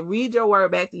pastor said, read your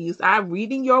word back to you. So I'm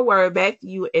reading your word back to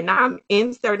you, and I'm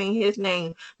inserting his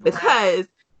name Right. because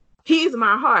he's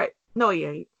my heart. No, he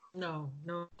ain't. No,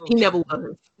 no, He never child.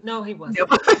 was. No, he He wasn't.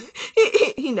 never,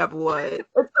 he never was.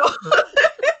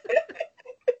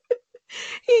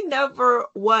 He never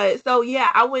was. So yeah,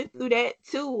 I went through that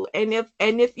too. And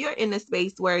if you're in a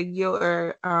space where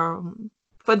you're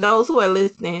for those who are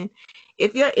listening,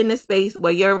 if you're in a space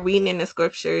where you're reading the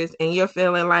scriptures and you're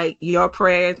feeling like your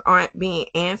prayers aren't being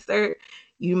answered,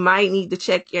 you might need to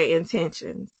check your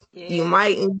intentions. You Yeah.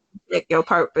 might need to check your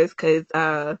purpose, because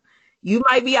you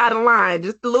might be out of line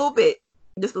just a little bit.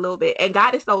 Just a little bit. And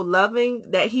God is so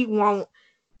loving that he won't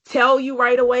tell you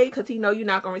right away, because he know you're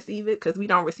not going to receive it, because we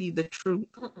don't receive the truth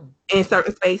Mm-mm. in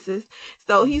certain spaces.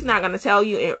 So he's not going to tell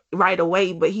you it right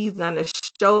away, but he's going to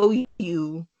show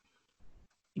you,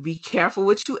 be careful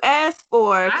what you ask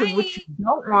for, because what you Right.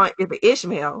 don't want is an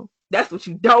Ishmael. That's what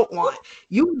you don't want.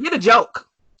 You get a joke,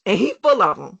 and he's full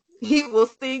of them. He will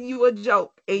sing you a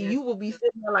joke, and Yes. you will be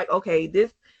sitting there like, okay,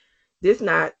 this ain't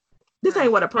Right.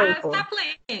 what I prayed God, for. stop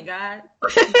playing, God.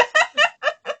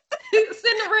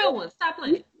 Send the real one. Stop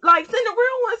playing. Like, send the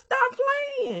real one, stop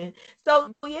playing.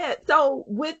 So yeah, so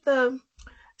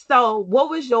what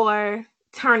was your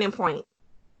turning point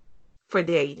for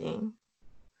dating?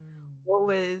 Mm. What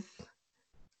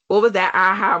was that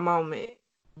aha moment?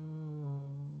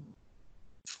 Mm.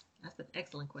 That's an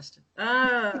excellent question.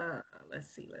 Let's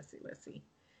see.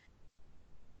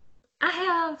 I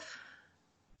have.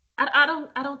 I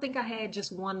don't think I had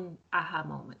just one aha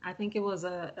moment. I think it was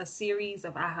a series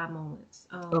of aha moments.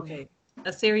 Okay.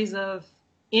 A series of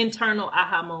internal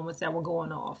aha moments that were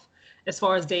going off as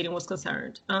far as dating was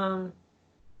concerned.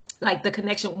 like the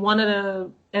connection,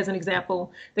 as an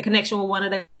example, the connection with one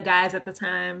of the guys at the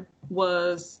time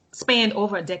was spanned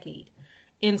over a decade.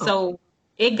 And so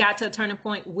it got to a turning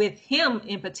point with him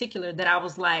in particular that I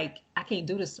was like, I can't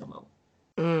do this no more.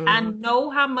 I know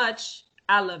how much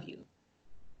I love you,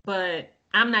 but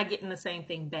I'm not getting the same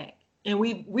thing back. And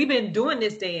we've been doing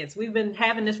this dance. We've been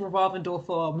having this revolving door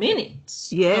for a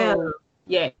minute. Yeah. So,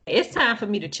 yeah, it's time for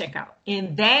me to check out.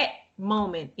 In that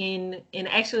moment, in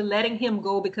actually letting him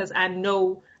go, because I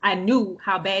knew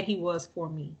how bad he was for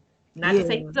me. Not to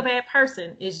say he's a bad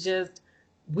person. It's just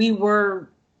we were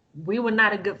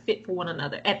not a good fit for one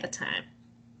another at the time.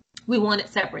 We wanted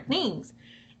separate things.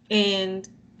 And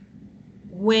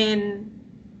when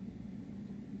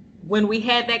we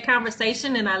had that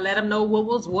conversation and I let him know what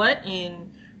was what,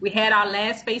 and we had our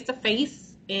last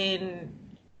face-to-face, and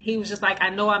he was just like, I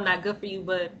know I'm not good for you,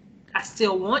 but I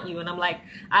still want you. And I'm like,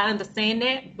 I understand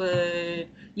that, but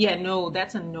yeah, no,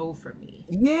 that's a no for me.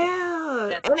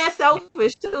 Yeah. And that's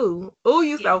selfish too. Oh,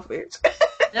 you selfish.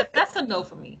 That's a no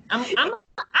for me. I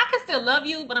can still love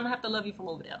you, but I'm gonna have to love you from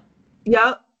over there.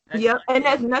 Yep. Yep. And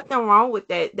there's nothing wrong with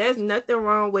that. There's nothing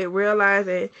wrong with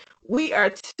realizing we are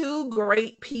two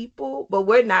great people, but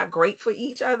we're not great for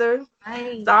each other.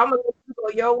 Right. So I'm gonna let you go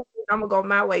your way, I'm gonna go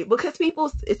my way. Because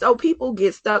people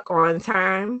get stuck on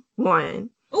time one.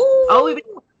 Ooh.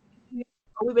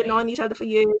 We've been knowing each other for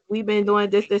years. We've been doing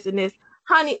this, and this.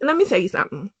 Honey, let me tell you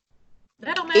something.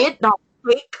 It don't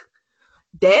take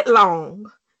that long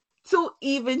to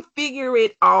even figure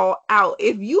it all out.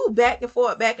 If you back and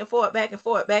forth, back and forth, back and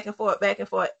forth, back and forth, back and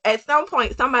forth, at some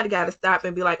point somebody got to stop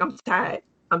and be like, I'm tired.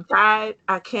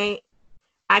 I can't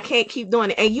keep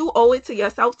doing it. And you owe it to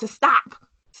yourself to stop.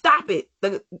 Stop it.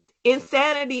 The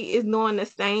insanity is doing the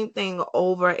same thing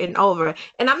over and over.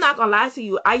 And I'm not gonna lie to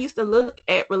you. I used to look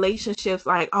at relationships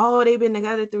like, oh, they've been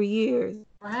together 3 years.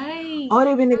 Right. Oh,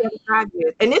 they've been together 5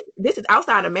 years. And this is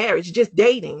outside of marriage, just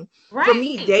dating. Right. For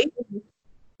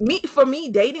me,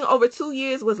 dating over 2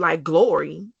 years was like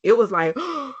glory. It was like,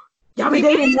 oh, y'all been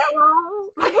dating that long?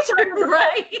 Like, what y'all doing?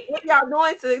 Right. What y'all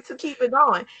doing to keep it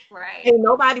going? Right. Ain't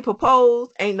nobody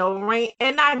proposed, ain't no ring.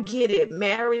 And I get it.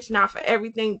 Marriage, not for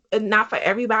everything, not for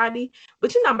everybody.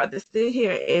 But you're not about to sit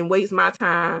here and waste my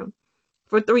time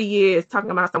for 3 years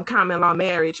talking about some common law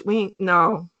marriage.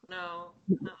 No.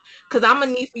 Because I'm going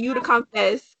to need for you to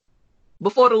confess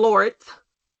before the Lord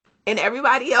and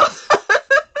everybody else.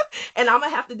 And I'm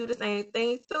gonna have to do the same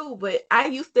thing too. But I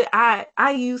used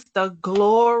to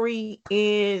glory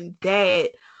in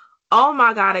that. Oh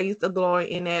my God, I used to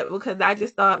glory in that because I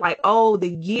just thought like, oh, the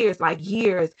years,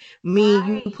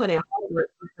 you put in hard work,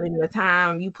 you put in the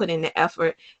time, you put in the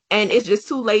effort, and it's just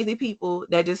two lazy people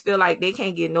that just feel like they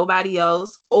can't get nobody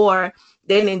else, or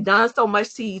they've done so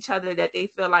much to each other that they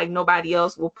feel like nobody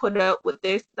else will put up with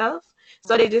their stuff,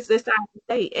 so they just decide to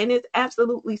stay, and it's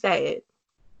absolutely sad.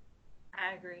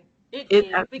 I agree. It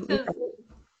is because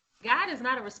God is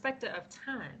not a respecter of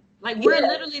time. Like we're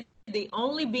literally the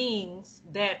only beings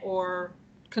that are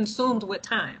consumed with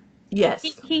time. Yes.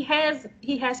 He has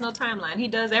no timeline. He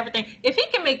does everything. If he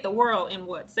can make the world in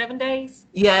 7 days?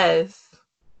 Yes.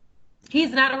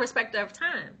 He's not a respecter of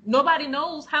time. Nobody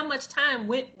knows how much time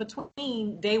went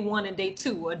between day 1 and day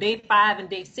 2 or day 5 and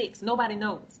day 6. Nobody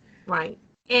knows. Right.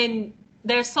 And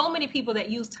there's so many people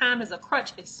that use time as a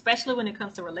crutch, especially when it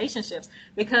comes to relationships,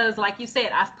 because like you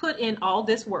said, I've put in all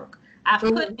this work. I've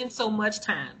put in so much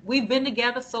time. We've been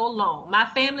together so long. My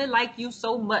family like you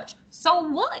so much. So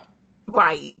what?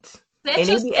 Right. Set and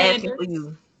your they be asking for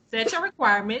you. Set your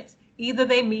requirements. Either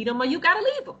they meet them or you got to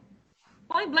leave them.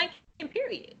 Point blank and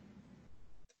period.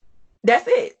 That's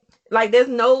it. Like there's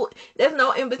no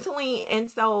in between.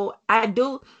 And so I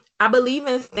believe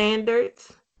in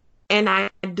standards. And I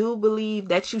do believe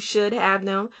that you should have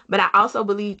them, but I also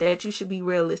believe that you should be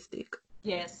realistic.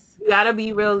 Yes. You gotta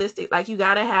be realistic. Like you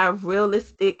gotta have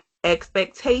realistic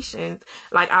expectations.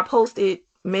 Like I posted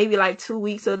maybe like 2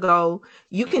 weeks ago,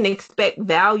 you can expect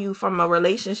value from a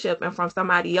relationship and from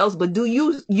somebody else, but do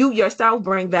you yourself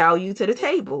bring value to the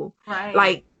table? Right.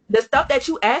 Like the stuff that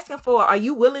you asking for, are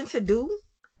you willing to do?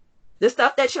 The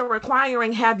stuff that you're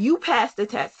requiring, have you passed the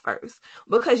test first?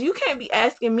 Because you can't be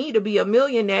asking me to be a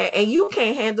millionaire and you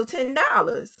can't handle $10.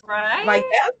 Right. Like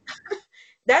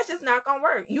that's just not gonna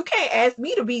work. You can't ask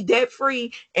me to be debt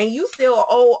free and you still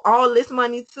owe all this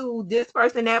money to this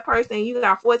person, that person. You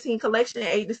got 14 collection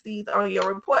agencies on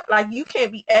your report. Like you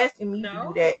can't be asking me to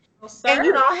do that. No, and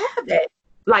you don't have that.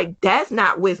 Like that's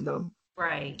not wisdom.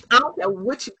 Right. I don't care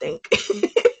what you think.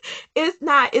 It's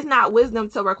not wisdom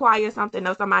to require something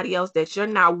of somebody else that you're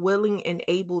not willing and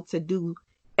able to do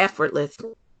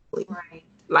effortlessly. Right.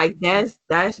 Like that's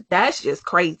just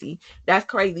crazy. That's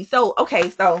crazy. So okay,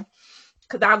 so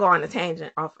because I'll go on a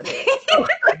tangent off of that.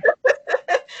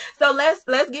 So let's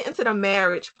get into the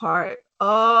marriage part.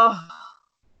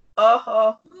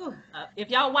 If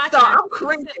y'all watching, So I'm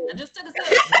cringing. I just took a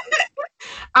sip.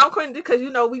 I'm cringing because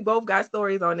we both got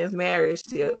stories on this marriage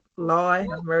tip. Lord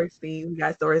have mercy, we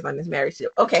got stories on this marriage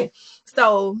tip. Okay,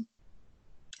 so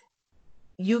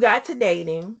you got to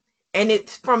dating, and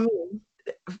it's from me,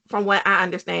 from what I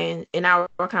understand in our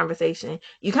conversation,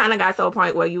 you kind of got to a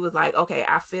point where you was like, okay,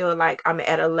 I feel like I'm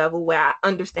at a level where I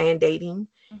understand dating,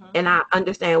 and I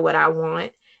understand what I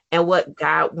want and what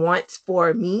God wants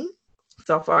for me.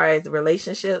 So far as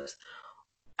relationships,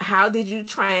 how did you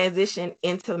transition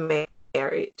into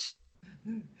marriage?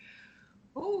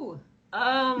 Ooh,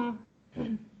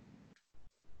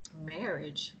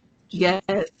 marriage. Yes.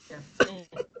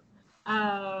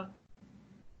 I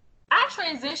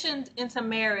transitioned into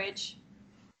marriage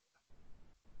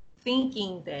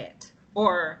thinking that,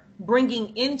 or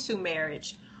bringing into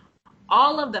marriage,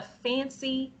 all of the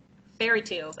fancy fairy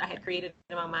tales I had created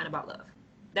in my mind about love.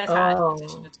 That's how I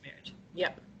transitioned into marriage.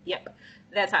 Yep.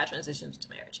 That's how I transitioned into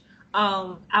marriage.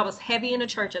 I was heavy in a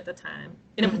church at the time,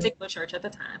 in a particular church at the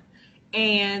time,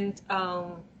 and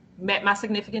met my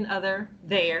significant other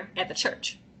there at the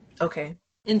church. Okay.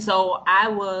 And so I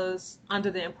was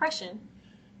under the impression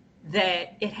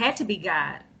that it had to be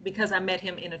God because I met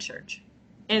him in a church.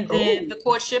 And then the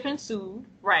courtship ensued.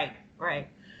 Right.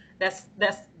 That's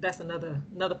another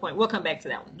point. We'll come back to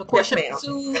that one. The courtship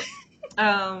ensued.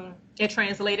 It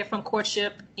translated from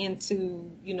courtship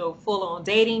into, full on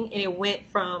dating, and it went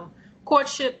from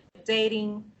courtship,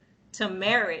 dating to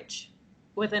marriage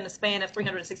within a span of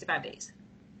 365 days.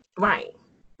 Right.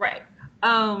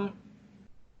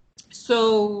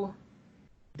 So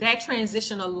that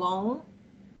transition alone,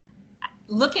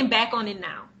 looking back on it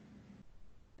now,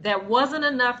 there wasn't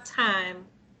enough time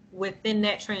within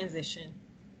that transition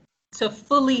to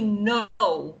fully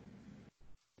know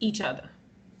each other.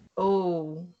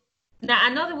 Oh. Now I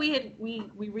know that we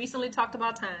recently talked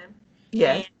about time.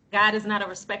 Yes. And God is not a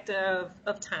respecter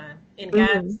of time. And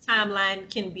God's timeline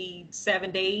can be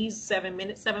 7 days, 7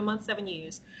 minutes, 7 months, 7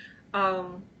 years.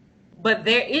 But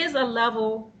there is a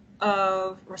level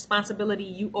of responsibility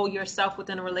you owe yourself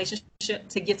within a relationship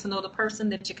to get to know the person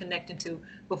that you're connected to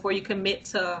before you commit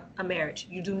to a marriage.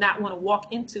 You do not want to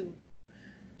walk into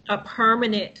a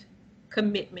permanent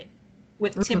commitment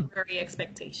with temporary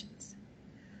expectations.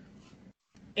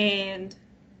 And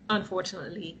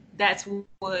unfortunately, that's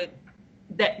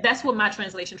what my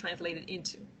translation translated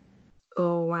into.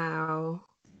 Oh wow.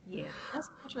 Yeah. That's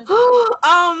my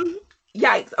translation.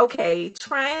 Yikes. Okay.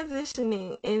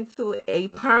 Transitioning into a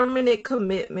permanent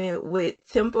commitment with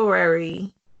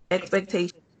temporary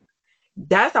expectations.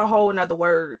 That's a whole nother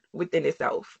word within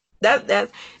itself.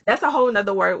 That's a whole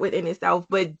nother word within itself.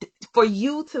 But for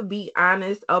you to be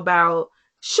honest about,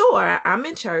 sure, I'm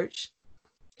in church.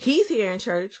 He's here in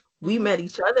church. We met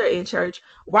each other in church.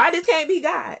 Why this can't be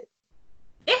God?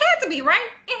 It had to be, right?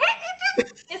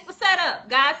 It's the setup.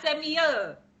 God set me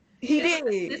up. He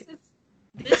did.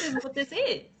 This is what this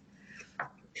is.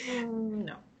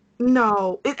 No.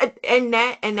 No, and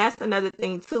that's another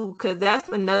thing too, because that's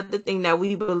another thing that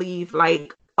we believe,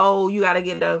 like, oh, you got to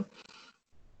get a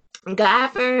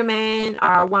God-fearing man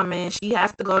or a woman. She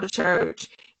has to go to church,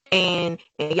 and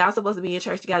y'all supposed to be in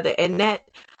church together, and that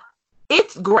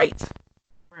it's great,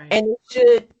 right. And it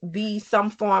should be some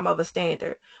form of a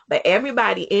standard. But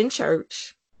everybody in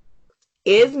church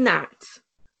is not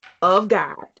of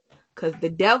God, because the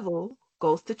devil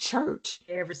goes to church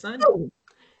every Sunday.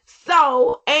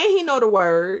 So, and he know the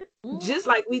word, just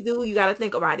like we do. You got to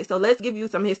think about it. So let's give you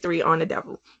some history on the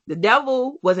devil. The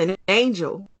devil was an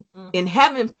angel in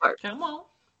heaven first. Come on.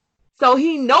 So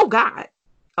he know God.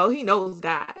 Oh, he knows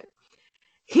God.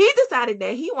 He decided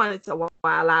that he wanted to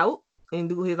wild out and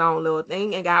do his own little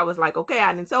thing. And God was like, okay,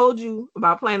 I done told you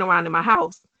about playing around in my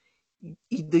house.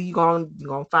 Either you gonna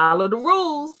follow the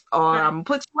rules or I'm gonna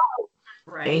put you out.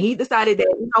 Right. And he decided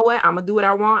that, you know what, I'm gonna do what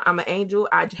I want. I'm an angel.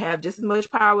 I have just as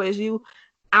much power as you.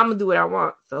 I'm gonna do what I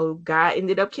want. So God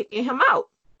ended up kicking him out.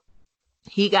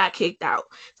 He got kicked out.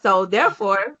 So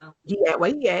therefore, he at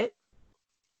where he at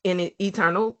in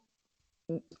eternal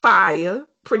fire,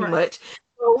 pretty much.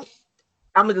 So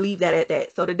I'm gonna leave that at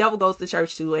that. So the devil goes to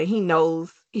church too, and he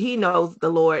knows the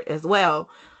Lord as well.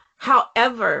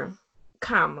 However,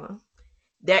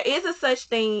 there is a such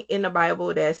thing in the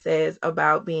Bible that says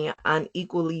about being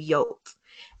unequally yoked.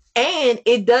 And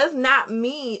it does not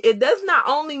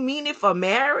only mean it for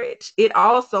marriage, it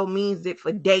also means it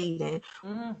for dating.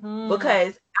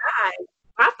 Because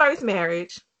my first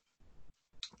marriage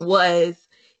was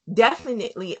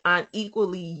definitely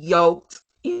unequally yoked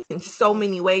in so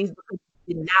many ways because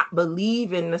we did not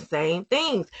believe in the same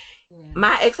things. Yeah.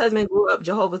 My ex-husband grew up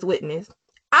Jehovah's Witness.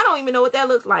 I don't even know what that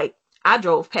looks like. I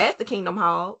drove past the Kingdom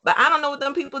Hall, but I don't know what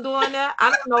them people doing there.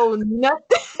 I don't know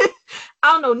nothing.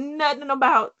 I don't know nothing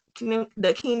about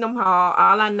the Kingdom Hall.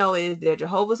 All I know is they're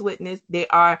Jehovah's Witness. They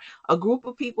are a group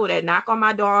of people that knock on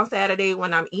my door on Saturday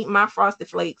when I'm eating my Frosted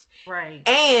Flakes. Right.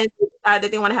 And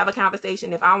that they want to have a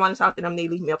conversation. If I want to talk to them, they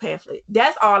leave me a pamphlet.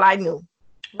 That's all I knew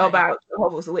about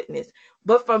Jehovah's Witness.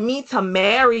 But for me to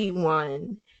marry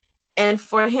one and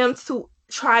for him to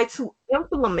try to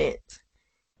implement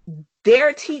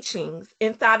their teachings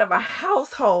inside of a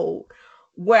household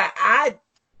where I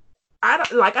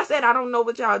don't, like I said, I don't know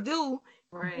what y'all do.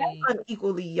 Right. That's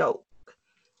unequally yoked.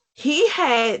 He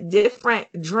had different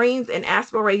dreams and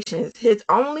aspirations. His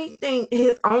only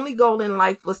goal in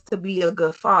life was to be a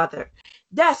good father.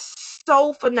 That's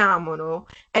so phenomenal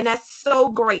and that's so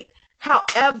great.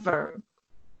 However,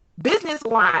 business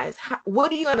wise,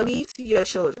 what are you going to leave to your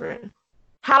children?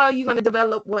 How are you going to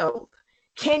develop wealth?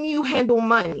 Can you handle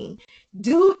money?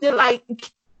 Do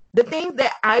the things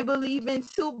that I believe in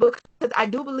too, because I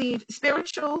do believe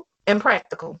spiritual and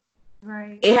practical.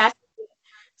 Right. It has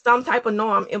some type of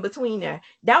norm in between there.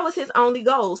 That was his only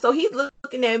goal. So he's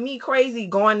looking at me crazy,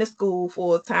 going to school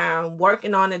full time,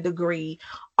 working on a degree,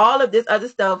 all of this other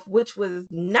stuff, which was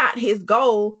not his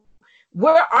goal.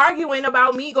 We're arguing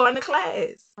about me going to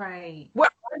class. Right. We're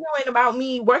arguing about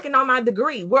me working on my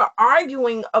degree. We're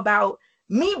arguing about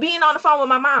me being on the phone with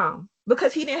my mom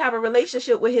because he didn't have a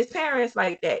relationship with his parents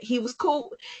like that. He was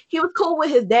cool. He was cool with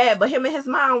his dad, but him and his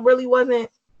mom really wasn't.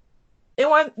 They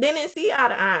didn't see eye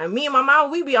to eye. Me and my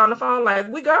mom, we be on the phone like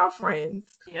we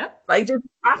girlfriends. Yep. Like just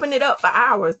popping it up for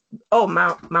hours. Oh,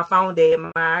 my phone dead.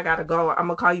 I gotta go. I'm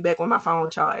gonna call you back when my phone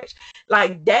charged.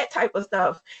 Like that type of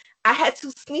stuff. I had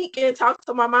to sneak and talk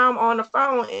to my mom on the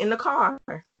phone in the car.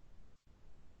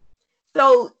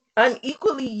 So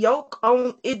unequally yoked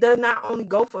on it does not only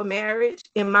go for marriage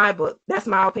in my book. That's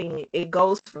my opinion. It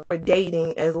goes for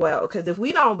dating as well. Because if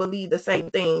we don't believe the same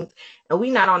things and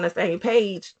we're not on the same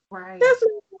page, right, that's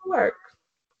not gonna work.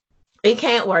 It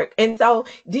can't work. And so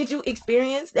did you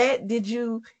experience that? Did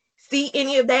you see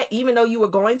any of that even though you were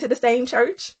going to the same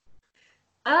church?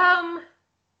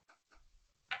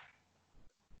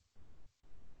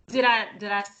 Did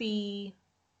I see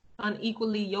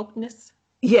unequally yokedness?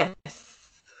 Yes.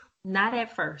 Not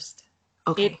at first.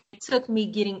 Okay. It took me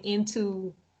getting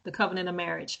into the covenant of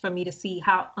marriage for me to see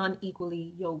how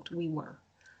unequally yoked we were.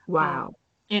 Wow.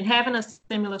 And having a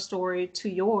similar story to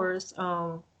yours,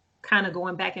 kind of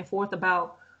going back and forth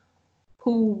about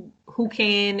who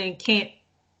can and can't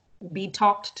be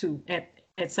talked to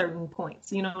at certain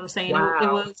points. You know what I'm saying?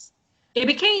 Wow. It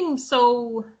became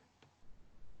so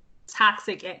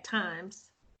toxic at times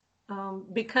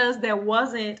because there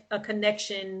wasn't a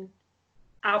connection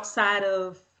outside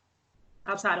of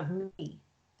me.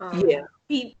 Yeah.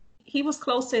 He was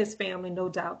close to his family, no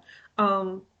doubt.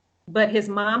 But his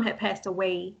mom had passed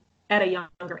away at a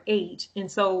younger age.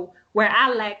 And so where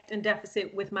I lacked in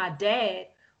deficit with my dad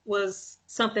was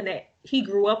something that he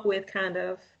grew up with kind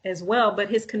of as well. But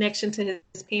his connection to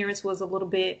his parents was a little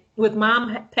bit, with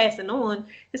mom passing on,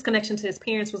 his connection to his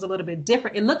parents was a little bit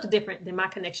different. It looked different than my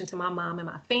connection to my mom and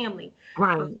my family.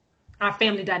 Right. Our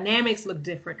family dynamics looked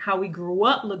different. How we grew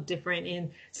up looked different.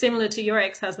 And similar to your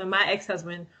ex-husband, my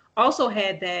ex-husband also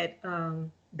had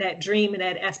that dream and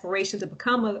that aspiration to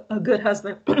become a good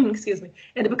husband, excuse me,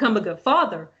 and to become a good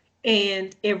father.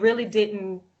 And it really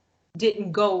didn't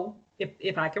go,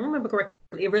 if I can remember correctly,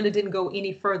 it really didn't go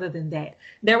any further than that.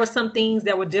 There were some things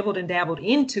that were dibbled and dabbled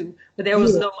into, but there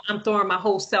was no, I'm throwing my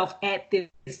whole self at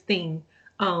this thing,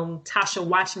 Tasha,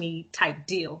 watch me type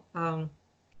deal.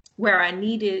 Where I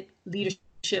needed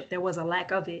leadership, there was a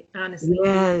lack of it, honestly.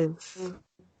 Yes.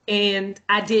 And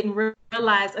I didn't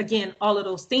realize, again, all of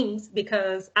those things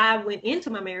because I went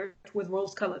into my marriage with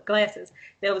rose-colored glasses.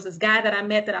 There was this guy that I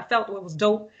met that I felt was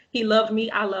dope. He loved me.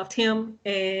 I loved him.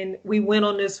 And we went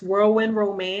on this whirlwind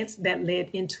romance that led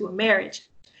into a marriage.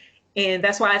 And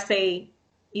that's why I say,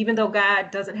 even though God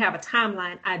doesn't have a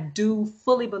timeline, I do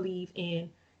fully believe in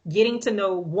getting to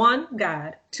know, one,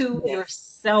 God, two,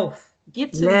 yourself.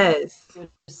 Get to know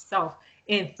yourself.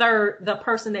 And third, the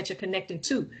person that you're connecting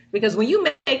to. Because when you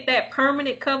make that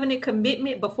permanent covenant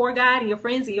commitment before God and your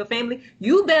friends and your family,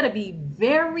 you better be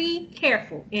very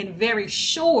careful and very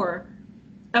sure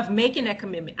of making that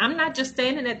commitment. I'm not just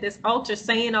standing at this altar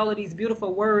saying all of these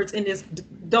beautiful words in this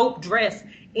dope dress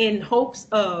in hopes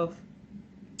of,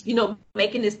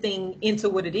 making this thing into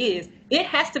what it is. It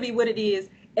has to be what it is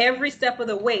every step of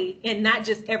the way and not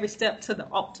just every step to the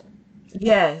altar.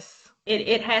 Yes.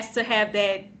 It has to have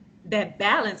that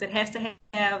balance. It has to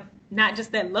have not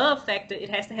just that love factor. It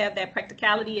has to have that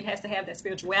practicality. It has to have that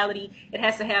spirituality. It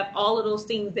has to have all of those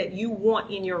things that you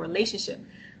want in your relationship.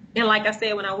 And like I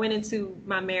said, when I went into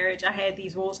my marriage, I had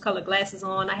these rose-colored glasses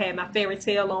on. I had my fairy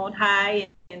tale on high,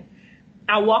 and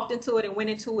I walked into it and went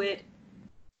into it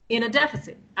in a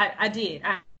deficit. I did.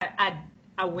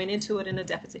 I went into it in a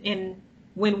deficit. And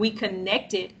when we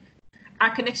connected, our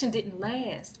connection didn't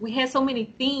last. We had so many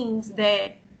things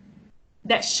that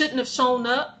shouldn't have shown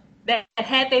up, that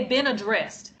had they been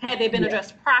addressed, Yeah.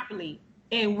 properly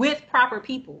and with proper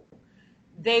people,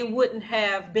 they wouldn't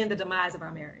have been the demise of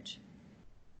our marriage.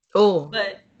 Oh,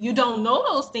 But you don't know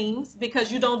those things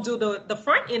because you don't do the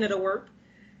front end of the work,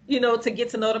 to get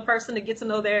to know the person, to get to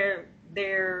know their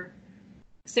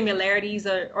similarities,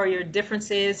 or your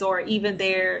differences, or even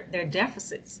their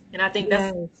deficits. And I think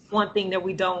that's yes. one thing that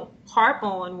we don't harp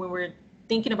on when we're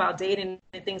thinking about dating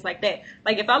and things like that.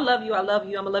 Like, if I love you, I love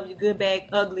you. I'm gonna love you good, bad,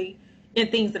 ugly, and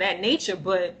things of that nature.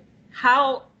 But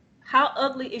how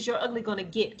ugly is your ugly gonna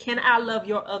get? Can I love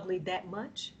your ugly that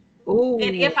much? And Ooh,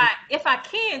 if I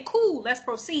can, cool, let's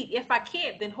proceed. If I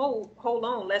can't, then hold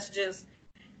on. Let's just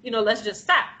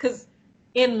stop. Because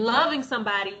in loving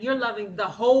somebody, you're loving the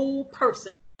whole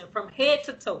person from head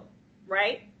to toe,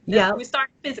 right? yep, We start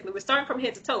physically. We're starting from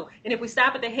head to toe. And if we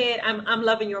stop at the head, I'm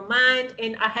loving your mind,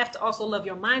 and I have to also love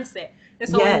your mindset. And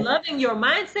so in yes, loving your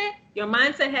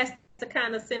mindset has to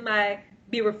kind of semi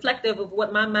be reflective of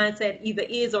what my mindset either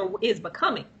is or is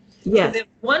becoming. Because yes, if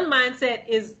one mindset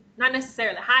is not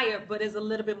necessarily higher, but is a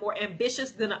little bit more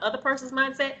ambitious than the other person's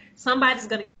mindset, somebody's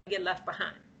going to get left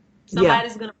behind. yeah,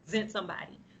 Somebody's going to present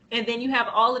somebody. And then you have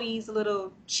all of these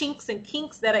little chinks and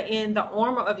kinks that are in the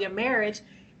armor of your marriage.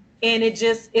 And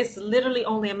it's literally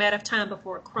only a matter of time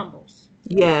before it crumbles.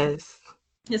 yes.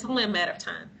 It's only a matter of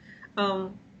time.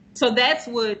 Um, so that's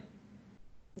what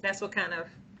kind of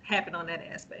happened on that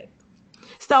aspect.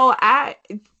 So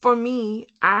for me,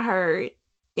 I heard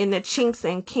in the chinks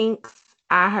and kinks,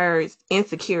 I heard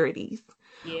insecurities.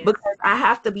 Yes. Because I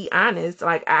have to be honest,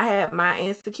 like I had my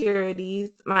insecurities,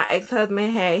 my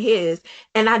ex-husband had his,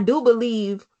 and I do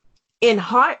believe in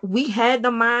heart we had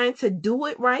the mind to do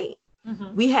it right.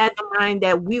 Mm-hmm. We had the mind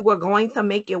that we were going to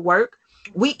make it work.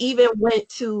 We even went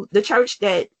to the church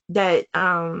that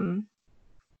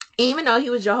even though he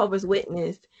was Jehovah's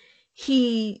Witness,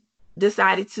 he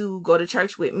decided to go to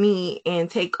church with me and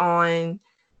take on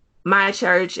my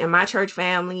church and my church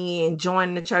family and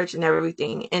join the church and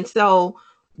everything. And so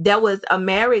there was a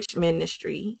marriage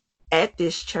ministry at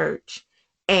this church.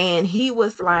 And he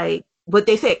was like, but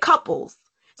they said couples.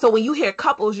 So when you hear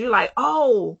couples, you're like,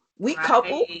 oh, we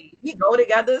couple, Right. we go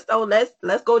together. So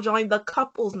let's go join the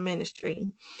couples ministry,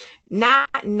 not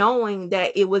knowing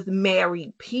that it was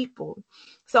married people.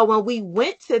 So when we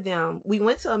went to them, we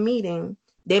went to a meeting.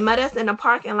 They met us in the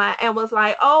parking lot and was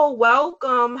like, "Oh,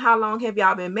 welcome. How long have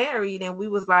y'all been married?" And we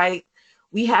was like,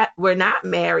 we're not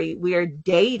married. We're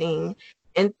dating."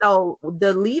 And so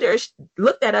the leaders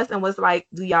looked at us and was like,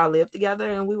 "Do y'all live together?"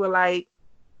 And we were like,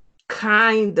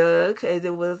 "Kinda," because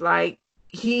it was like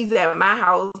he's at my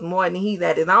house more than he's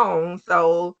at his own.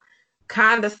 So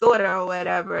kind of, sort of, or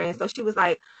whatever. And so she was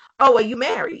like, "Oh, are you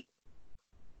married?"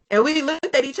 And we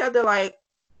looked at each other like,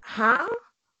 "Huh?"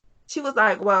 She was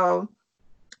like, "Well,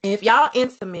 if y'all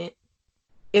intimate,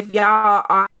 if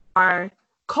y'all are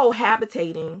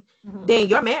cohabitating, Mm-hmm. then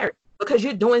you're married because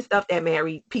you're doing stuff that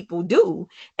married people do."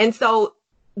 And so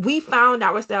we found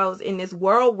ourselves in this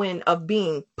whirlwind of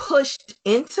being pushed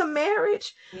into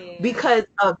marriage Yeah. because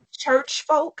of church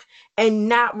folk and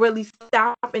not really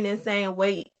stopping and saying,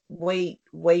 wait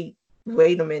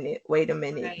a minute. This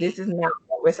Right. is not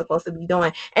what we're supposed to be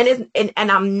doing. And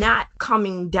I'm not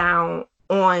coming down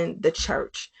on the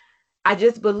church. I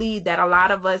just believe that a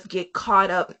lot of us get caught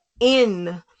up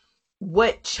in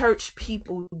what church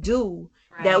people do,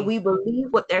 that Right. we believe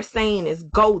what they're saying is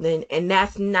golden, and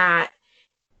that's not,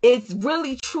 it's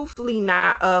really truthfully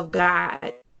not of God.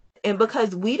 And Right.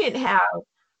 because we didn't have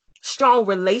strong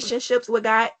relationships with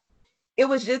God, it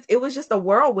was just a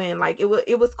whirlwind. Like it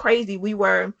was crazy. We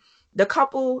were the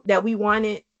couple that we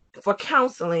wanted for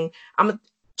counseling.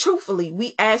 Truthfully,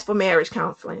 we asked for marriage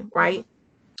counseling, Mm-hmm. right?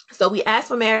 So we asked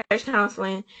for marriage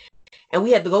counseling and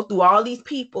we had to go through all these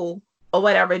people or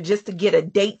whatever just to get a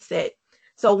date set.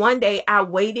 So one day I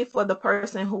waited for the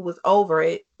person who was over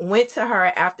it, went to her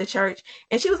after church,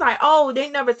 and she was like, "Oh, they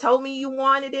never told me you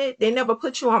wanted it. They never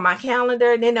put you on my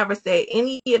calendar. They never said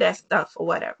any of that stuff or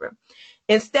whatever."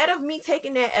 Instead of me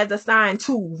taking that as a sign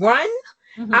to run,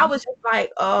 I Mm-hmm. was just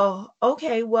like, "Oh,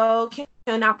 okay, well, can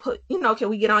I can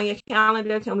we get on your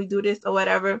calendar? Can we do this or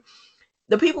whatever?"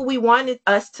 the people we wanted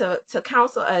us to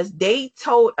counsel us, they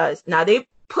told us, now they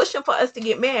pushing for us to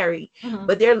get married,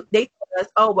 but they told us,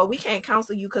 oh, well, we can't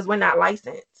counsel you because we're not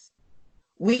licensed.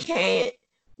 We can't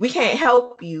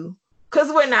help you because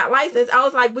we're not licensed. I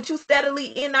was like, but you steadily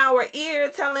in our ear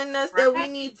telling us that we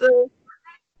need to,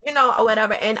 or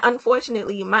whatever. And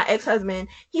unfortunately, my ex-husband,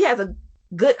 he has a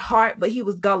good heart, but he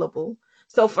was gullible.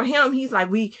 So for him, he's like,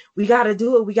 we gotta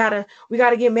do it. We gotta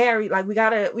get married. Like we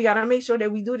gotta make sure that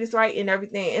we do this right and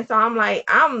everything. And so I'm like,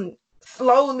 I'm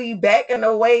slowly backing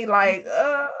away. Like,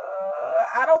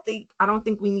 I don't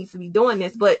think we need to be doing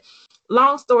this. But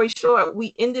long story short,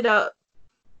 we ended up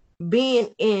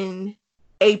being in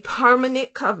a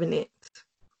permanent covenant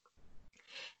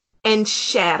and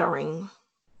shattering.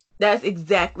 That's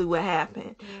exactly what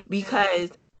happened, because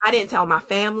I didn't tell my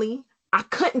family. I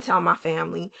couldn't tell my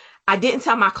family. I didn't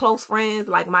tell my close friends,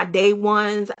 like my day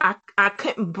ones. I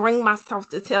couldn't bring myself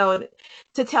to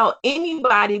tell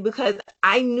anybody, because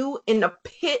I knew in the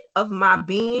pit of my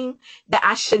being that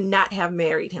I should not have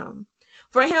married him.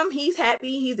 For him, he's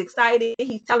happy, he's excited,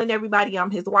 he's telling everybody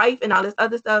I'm his wife and all this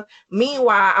other stuff.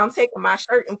 Meanwhile, I'm taking my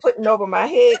shirt and putting it over my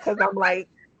head because I'm like,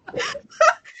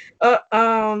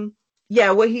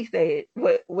 yeah, what he said,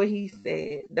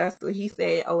 that's what he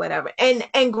said or whatever.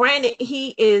 And granted,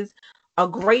 he is a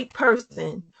great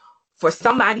person for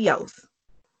somebody else.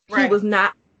 Right. He was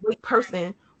not a great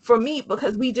person for me,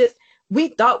 because we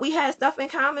thought we had stuff in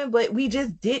common, but we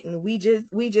just didn't. We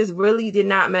just really did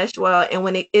not mesh well.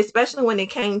 And especially when it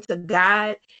came to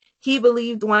God, he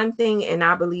believed one thing and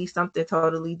I believed something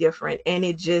totally different. And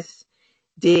it just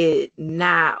did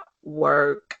not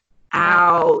work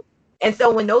out. And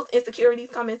so when those insecurities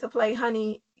come into play,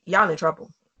 honey, y'all in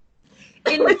trouble.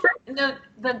 And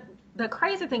the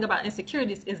crazy thing about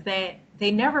insecurities is that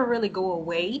they never really go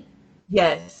away.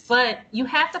 Yes. But you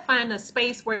have to find a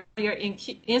space where your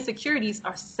insecurities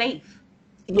are safe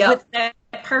with that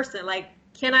person. Like,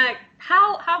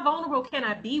 how vulnerable can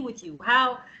I be with you?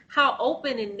 How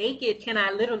open and naked can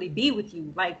I literally be with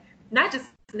you? Like, not just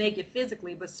naked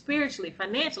physically, but spiritually,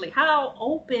 financially. How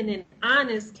open and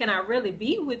honest can I really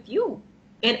be with you?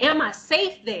 And am I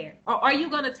safe there? Or are you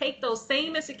going to take those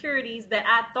same insecurities that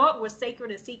I thought were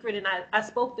sacred and secret and I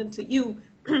spoke them to you?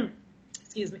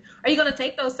 Excuse me. Are you going to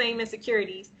take those same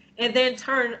insecurities and then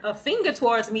turn a finger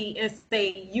towards me and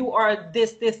say, you are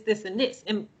this, and this?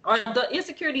 And are the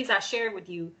insecurities I shared with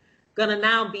you going to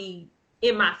now be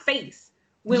in my face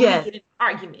when we get in an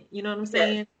argument? You know what I'm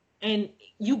saying? Yes. And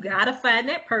you got to find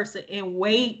that person and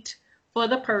wait for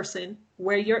the person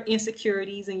where your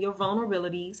insecurities and your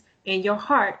vulnerabilities and your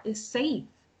heart is safe.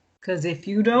 Because if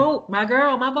you don't, my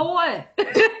girl, my boy,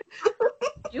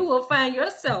 you will find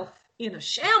yourself in a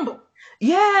shamble.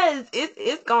 Yes, it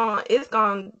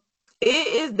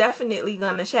is definitely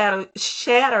gonna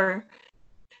shatter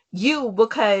you,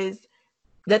 because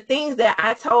the things that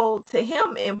I told to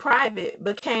him in private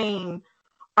became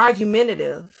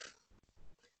argumentative,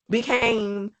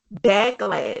 became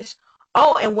backlash.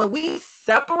 Oh, and when we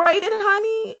separated,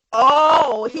 honey,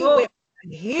 he went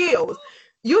heels.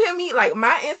 You hear me? Like,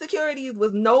 my insecurities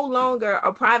was no longer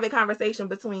a private conversation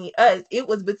between us. It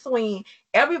was between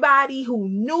everybody who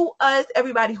knew us,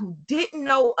 everybody who didn't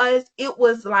know us. It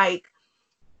was like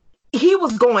he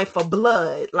was going for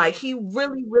blood. Like, he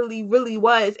really, really, really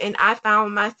was. And I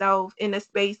found myself in a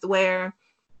space where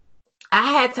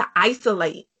I had to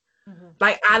isolate. Mm-hmm.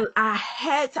 Like, I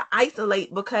had to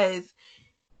isolate, because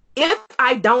if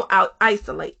I don't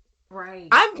isolate, right,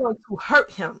 I'm going to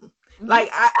hurt him.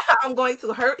 Like, I'm going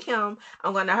to hurt him.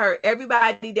 I'm going to hurt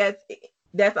everybody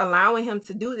that's allowing him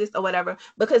to do this or whatever,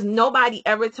 because nobody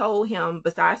ever told him,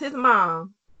 besides his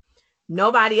mom,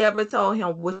 nobody ever told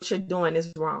him what you're doing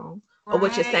is wrong, or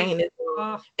what you're saying is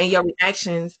wrong, and your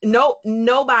reactions.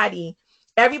 Nobody.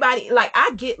 Everybody, like,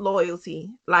 I get loyalty.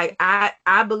 Like, I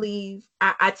believe,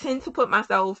 I tend to put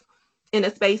myself in a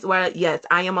space where, yes,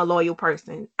 I am a loyal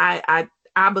person.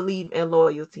 I believe in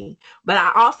loyalty, but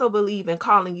I also believe in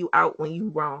calling you out when you're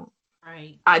wrong.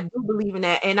 Right. I do believe in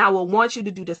that, and I will want you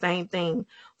to do the same thing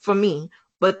for me.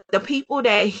 But the people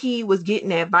that he was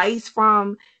getting advice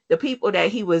from, the people that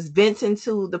he was venting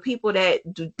to, the people that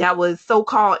was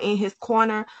so-called in his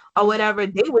corner or whatever,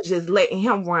 they was just letting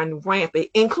him run rampant,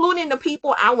 including the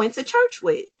people I went to church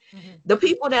with. Mm-hmm. The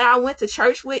people that I went to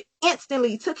church with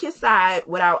instantly took his side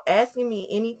without asking me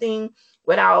anything,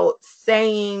 without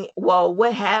saying, well,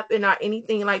 what happened or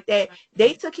anything like that.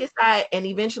 They took his side, and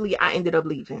eventually I ended up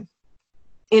leaving.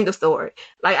 End of story.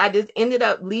 Like, I just ended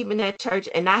up leaving that church,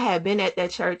 and I had been at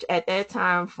that church at that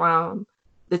time from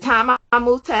the time I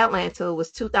moved to Atlanta,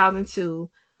 was 2002,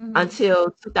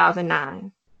 until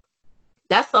 2009.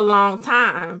 That's a long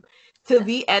time to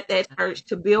be at that church,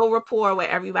 to build rapport with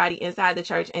everybody inside the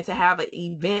church, and to have an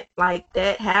event like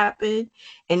that happen,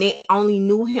 and they only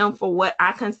knew him for what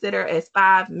I consider as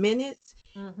 5 minutes,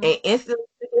 and instantly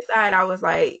aside, I was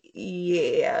like,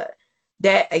 yeah,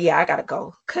 I gotta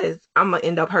go, because I'm gonna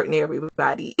end up hurting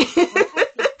everybody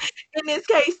in this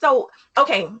case. So,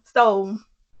 okay, so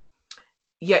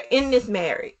you're in this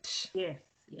marriage. Yes,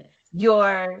 yes.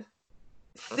 You're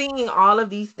seeing all of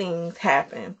these things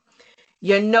happen.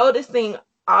 You're noticing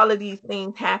all of these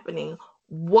things happening.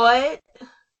 What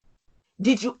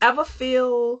did you ever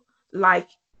feel like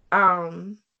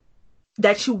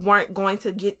that you weren't going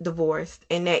to get divorced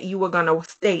and that you were going to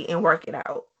stay and work it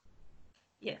out?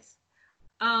 Yes.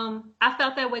 I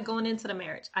felt that way going into the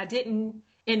marriage. I didn't,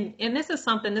 and this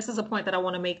is a point that I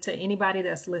want to make to anybody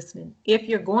that's listening. If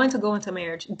you're going to go into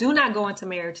marriage, do not go into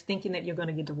marriage thinking that you're going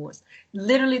to get divorced.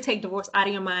 Literally take divorce out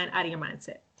of your mind, out of your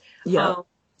mindset. Yeah.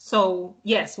 So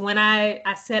yes, when I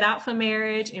set out for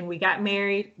marriage and we got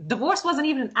married, divorce wasn't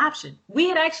even an option. We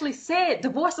had actually said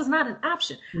divorce is not an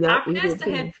option. Yep, our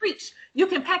pastor had preached, you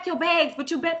can pack your bags,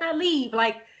 but you better not leave.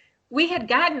 Like, we had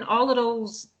gotten all of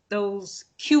those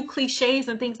cute cliches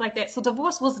and things like that. So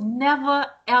divorce was never,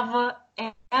 ever,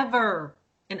 ever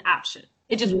an option.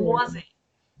 It just wasn't.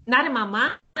 Not in my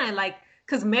mind. Like,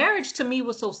 because marriage to me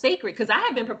was so sacred, because I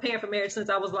had been preparing for marriage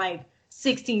since I was like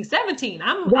 16, 17.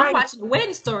 I'm watching The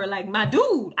Wedding Story like, my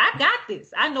dude, I got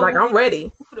this. I know. Like, I'm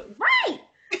ready. Right.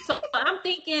 So I'm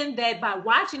thinking that by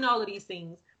watching all of these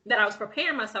things, that I was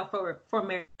preparing myself for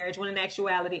marriage, when in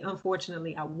actuality,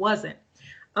 unfortunately, I wasn't.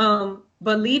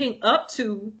 But leading up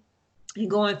to and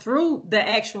going through the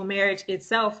actual marriage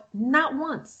itself, not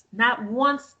once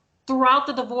throughout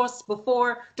the divorce,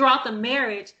 throughout the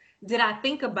marriage, did I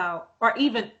think about or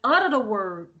even utter the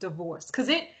word divorce, because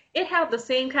it had the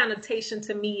same connotation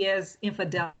to me as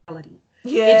infidelity.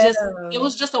 Yeah. It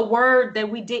was just a word that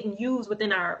we didn't use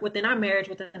within our marriage,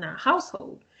 within our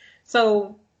household.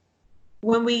 So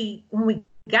when we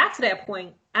got to that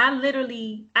point,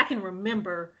 I can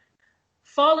remember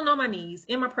falling on my knees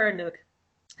in my prayer nook.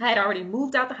 I had already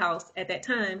moved out the house at that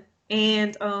time,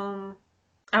 and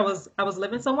I was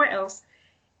living somewhere else.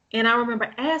 And I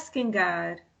remember asking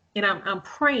God, and I'm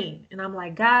praying, and I'm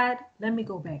like, God, let me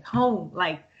go back home.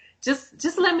 Like,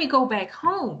 just let me go back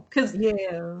home. Because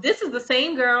this is the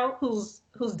same girl whose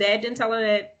dad didn't tell her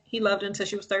that he loved her until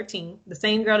she was 13. The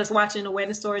same girl that's watching The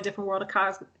Wedding Story, Different World of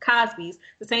Cosby's.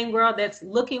 The same girl that's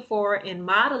looking for and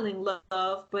modeling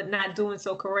love, but not doing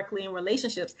so correctly in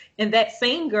relationships. And that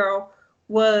same girl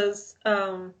was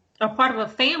a part of a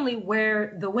family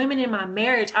where the women in my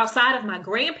marriage, outside of my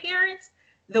grandparents,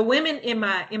 the women in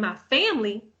my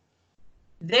family,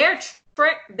 their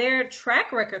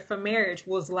track record for marriage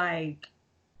was like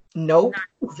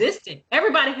non-existent.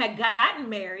 Everybody had gotten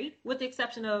married, with the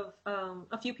exception of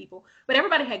a few people, but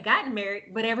everybody had gotten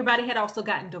married, but everybody had also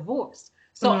gotten divorced.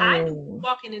 So I knew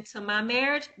walking into my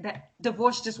marriage that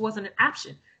divorce just wasn't an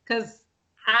option, because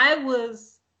I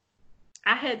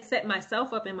had set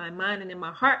myself up in my mind and in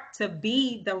my heart to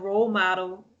be the role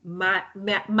model,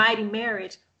 mighty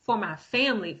marriage for my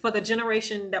family, for the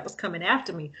generation that was coming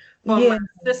after me, for my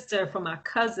sister, for my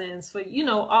cousins, for,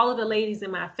 all of the ladies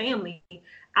in my family.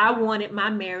 I wanted my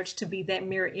marriage to be that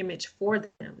mirror image for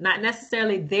them, not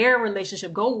necessarily their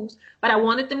relationship goals, but I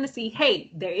wanted them to see,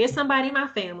 hey, there is somebody in my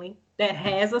family that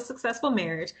has a successful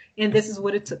marriage, and this is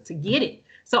what it took to get it.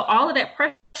 So all of that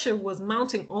pressure was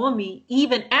mounting on me,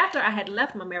 even after I had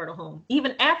left my marital home,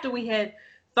 even after we had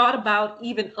thought about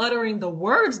even uttering the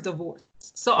words divorce.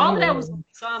 So all of that was,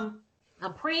 so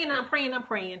I'm praying,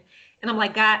 and I'm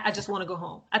like, God, I just want to go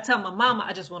home. I tell my mama,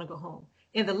 I just want to go home.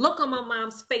 And the look on my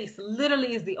mom's face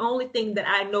literally is the only thing that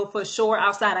I know for sure,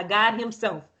 outside of God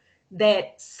himself,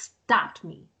 that stopped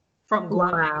me from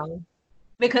going back home.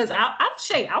 Because I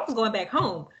was going back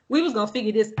home. We was going to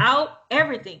figure this out,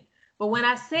 everything. But when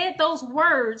I said those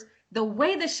words, the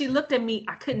way that she looked at me,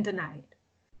 I couldn't deny it.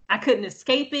 I couldn't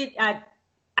escape it. I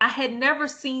had never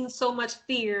seen so much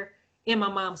fear in my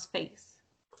mom's face.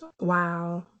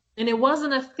 Wow. And it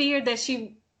wasn't a fear that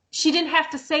she didn't have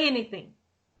to say anything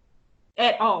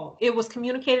at all. It was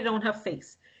communicated on her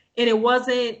face. And it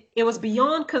was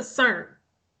beyond concern.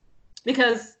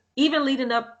 Because even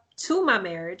leading up to my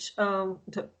marriage,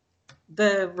 the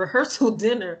rehearsal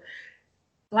dinner,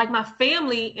 like, my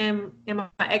family and my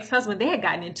ex-husband, they had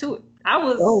gotten into it.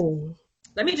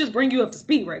 Let me just bring you up to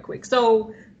speed right quick.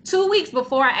 So 2 weeks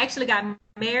before I actually got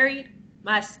married,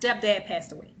 my stepdad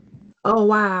passed away. Oh,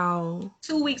 wow.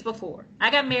 2 weeks before. I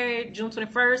got married June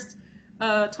 21st,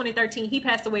 2013. He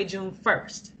passed away June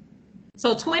 1st.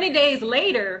 So 20 days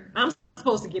later, I'm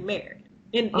supposed to get married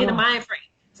in a mind frame.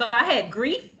 So I had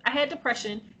grief, I had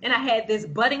depression, and I had this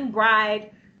budding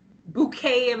bride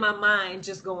bouquet in my mind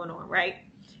just going on, right?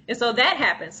 And so that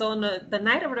happened. So on the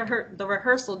night of the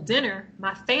rehearsal dinner,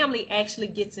 my family actually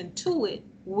gets into it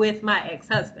with my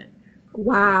ex-husband.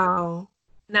 Wow.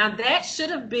 Now that should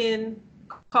have been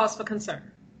cause for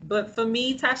concern. But for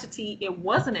me, Tasha T, it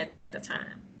wasn't at the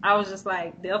time. I was just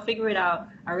like, they'll figure it out.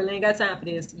 I really ain't got time for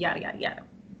this, yada, yada, yada.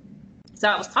 So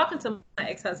I was talking to my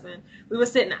ex-husband. We were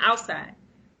sitting outside.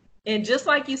 And just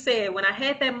like you said, when I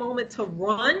had that moment to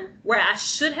run where I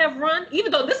should have run,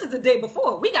 even though this is the day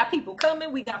before, we got people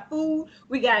coming, we got food,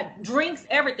 we got drinks,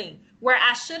 everything. Where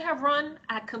I should have run,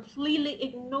 I completely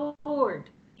ignored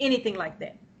anything like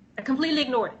that. I completely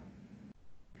ignored it.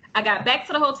 I got back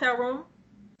to the hotel room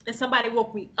and somebody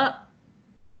woke me up.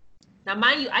 Now,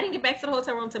 mind you, I didn't get back to the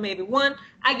hotel room till maybe 1.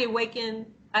 I get waking,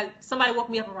 somebody woke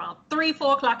me up around 3,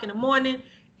 4 o'clock in the morning,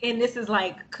 and this is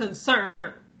like concern.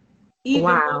 Even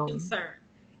more concerned.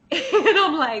 And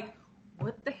I'm like,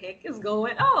 what the heck is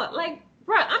going on? Like,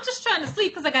 bro, I'm just trying to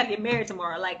sleep because I got to get married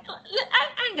tomorrow. Like,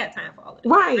 I ain't got time for all of this.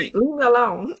 Right. Leave me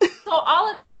alone. So all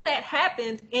of that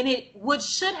happened, and it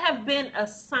should have been a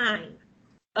sign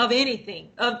of anything,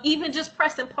 of even just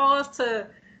pressing pause to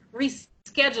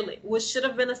reschedule it, which should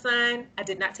have been a sign. I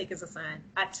did not take as a sign.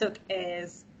 I took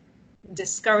as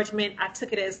discouragement. I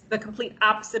took it as the complete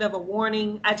opposite of a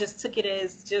warning. I just took it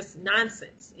as just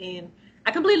nonsense, and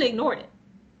I completely ignored it.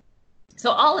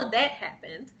 So all of that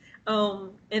happened,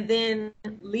 and then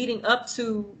leading up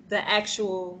to the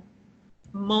actual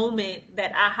moment,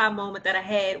 that aha moment that I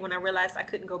had when I realized I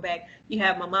couldn't go back, you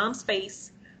have my mom's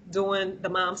face doing the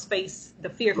mom's face, the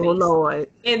fear face. Oh Lord.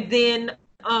 And then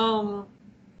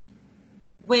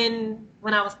when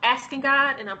I was asking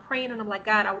God and I'm praying and I'm like,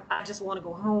 God, I just want to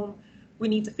go home. We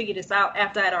need to figure this out,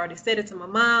 after I'd already said it to my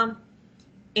mom.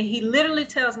 And he literally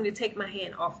tells me to take my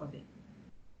hand off of it.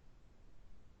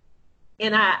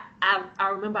 And I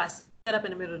remember I sat up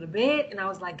in the middle of the bed and I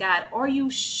was like, God, are you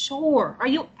sure? Are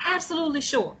you absolutely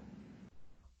sure?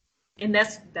 And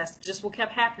that's just what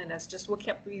kept happening. That's just what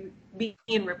kept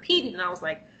being repeated. And I was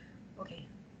like, okay.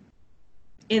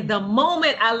 In the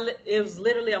moment, it was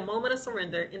literally a moment of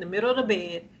surrender in the middle of the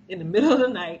bed, in the middle of the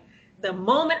night. The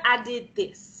moment I did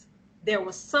this, there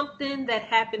was something that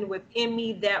happened within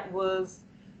me that was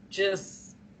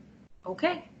just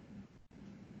okay.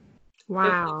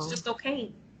 Wow. It was just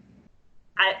okay.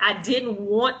 I didn't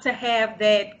want to have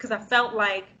that, because I felt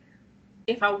like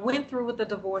if I went through with the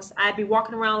divorce, I'd be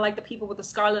walking around like the people with the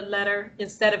scarlet letter.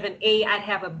 Instead of an A, I'd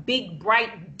have a big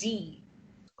bright D.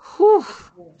 Whew.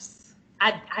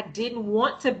 I didn't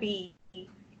want to be.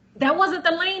 That wasn't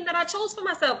the lane that I chose for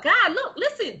myself. God, look,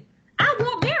 listen, I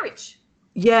want marriage.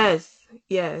 Yes.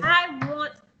 Yes. I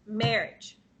want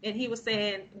marriage. And he was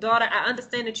saying, daughter, I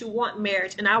understand that you want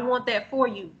marriage, and I want that for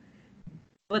you.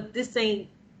 But this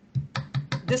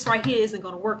right here isn't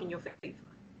going to work in your favor.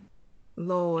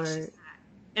 Lord.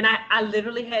 And I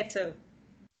literally had to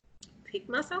pick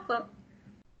myself up,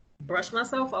 brush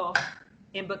myself off,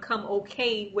 and become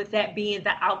okay with that being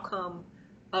the outcome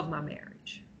of my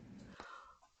marriage.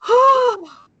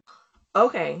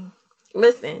 Okay.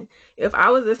 Listen, if I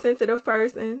was a sensitive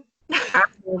person, I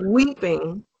was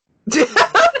weeping.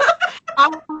 I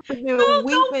would have been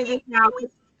weeping just now.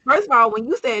 First of all, when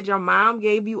you said your mom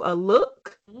gave you a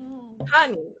look,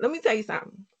 honey, let me tell you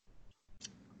something.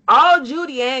 All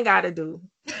Judy Ann got to do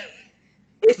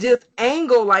is just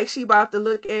angle like she about to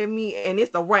look at me, and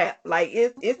it's a wrap. Like,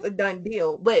 it's a done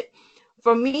deal. But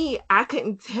for me, I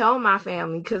couldn't tell my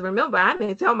family, because remember, I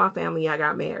didn't tell my family I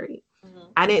got married.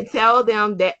 I didn't tell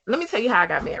them that. Let me tell you how I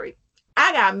got married.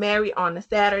 I got married on a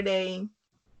Saturday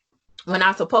when I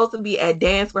was supposed to be at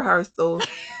dance rehearsal.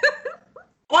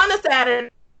 On a Saturday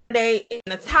in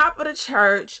the top of the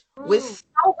church with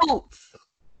snow boots.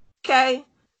 Okay?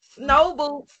 Snow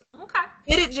boots. Okay.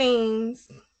 Fitted jeans.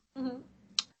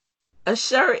 A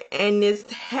shirt, and this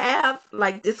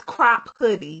crop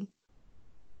hoodie.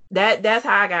 That's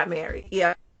how I got married.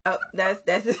 Yeah. That's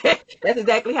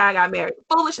exactly how I got married.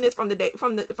 Foolishness from the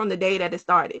day that it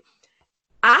started.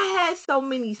 I had so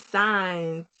many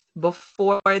signs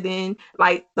before then.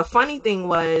 Like, the funny thing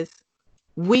was,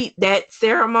 that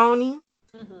ceremony,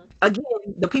 again,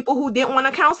 the people who didn't want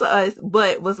to counsel us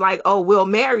but was like, oh, we'll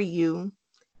marry you,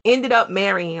 ended up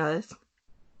marrying us,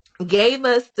 gave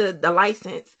us the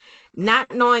license,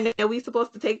 not knowing that we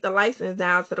supposed to take the license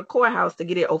down to the courthouse to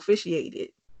get it officiated.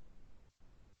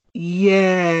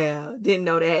 Yeah, didn't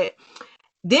know that.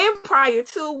 Then prior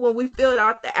to when we filled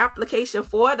out the application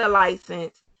for the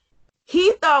license,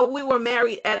 he thought we were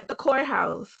married at the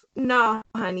courthouse. No,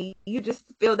 honey, you just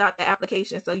filled out the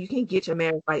application so you can get your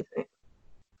marriage license.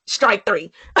 strike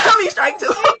three. I mean, strike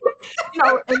two.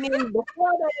 And then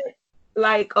before that,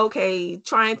 like, okay,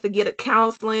 trying to get a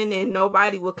counseling and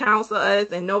nobody will counsel us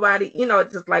and nobody,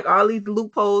 just like all these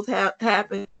loopholes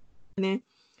happening.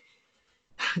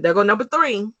 There go number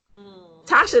three.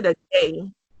 Tasha, the day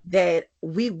that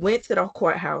we went to the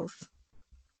courthouse,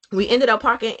 we ended up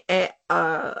parking at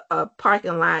a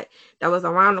parking lot that was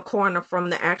around the corner from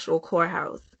the actual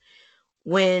courthouse.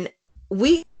 When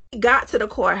we got to the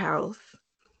courthouse,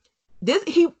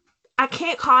 I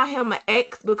can't call him an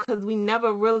ex because we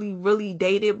never really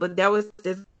dated, but there was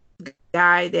this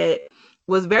guy that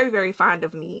was very, very fond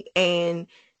of me. And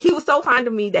he was so fond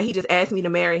of me that he just asked me to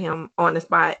marry him on the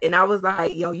spot. And I was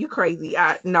like, yo, you crazy.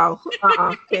 No,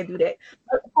 can't do that.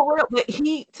 But for real, but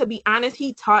to be honest,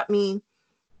 he taught me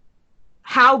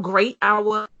how great I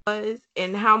was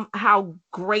and how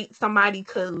great somebody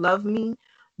could love me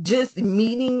just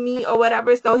meeting me or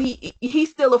whatever. So he's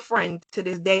still a friend to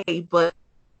this day, but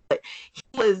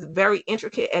he was very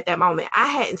intricate at that moment. I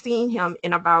hadn't seen him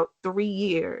in about 3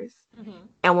 years.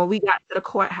 And when we got to the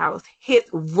courthouse, his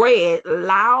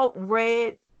loud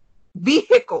red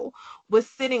vehicle was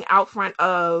sitting out front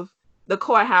of the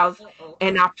courthouse.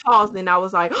 And I paused and I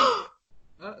was like,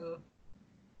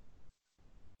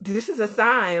 this is a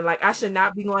sign. Like, I should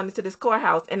not be going into this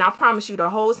courthouse. And I promise you, the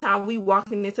whole time we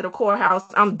walking into the courthouse,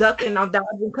 I'm ducking, I'm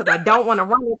dodging because I don't want to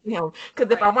run into him.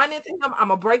 Because if I run into him, I'm going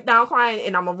to break down crying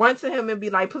and I'm going to run to him and be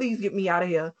like, please get me out of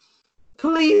here.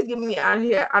 Please get me out of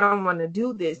here. I don't want to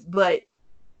do this. But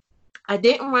I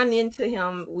didn't run into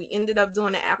him. We ended up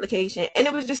doing the application. And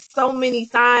it was just so many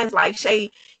signs like,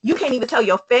 Shay, you can't even tell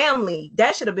your family.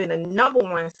 That should have been a number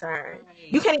one sign. Right.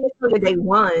 You can't even tell your day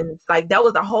ones. Like, that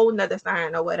was a whole nother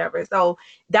sign or whatever. So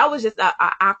that was just an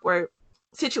awkward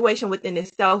situation within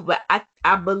itself. But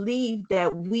I believe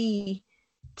that we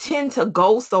tend to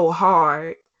go so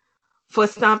hard for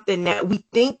something that we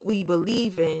think we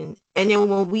believe in. And then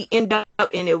when we end up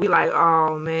in it, we're like,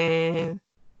 oh, man.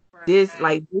 This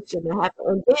shouldn't happen.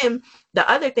 And then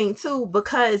the other thing too,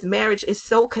 because marriage is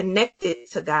so connected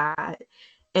to God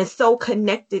and so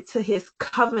connected to his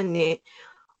covenant,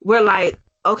 we're like,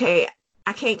 okay,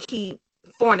 I can't keep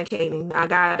fornicating. I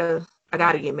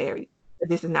gotta get married.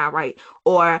 This is not right.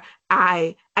 Or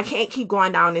I can't keep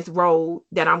going down this road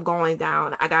that I'm going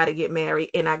down. I gotta get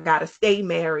married and I gotta stay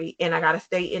married and I gotta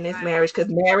stay in this marriage, because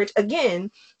divorce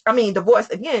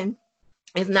again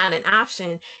is not an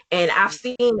option. And I've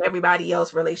seen everybody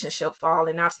else relationship fall,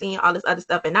 and I've seen all this other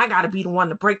stuff, and I gotta be the one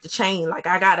to break the chain. Like,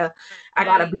 I gotta be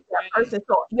that person.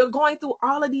 So you're going through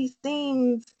all of these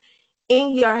things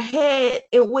in your head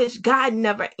in which God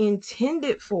never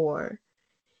intended for.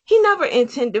 He never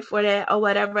intended for that or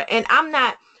whatever. And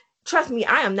trust me,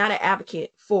 I am not an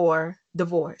advocate for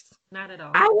divorce. Not at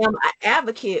all. I am an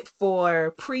advocate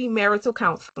for premarital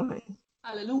counseling.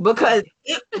 Hallelujah. Because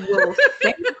it will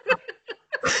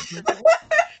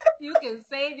you can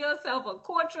save yourself a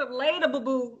court trip later,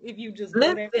 boo-boo, if you just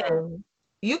go there.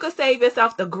 You could save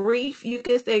yourself the grief. You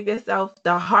could save yourself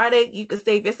the heartache. You could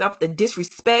save yourself the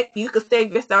disrespect. You could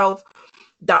save yourself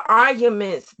the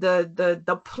arguments,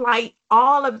 the plight,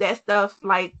 all of that stuff,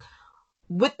 like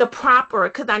with the proper,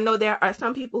 because I know there are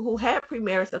some people who had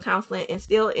premarital counseling and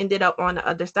still ended up on the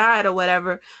other side or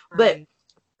whatever. Right.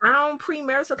 But on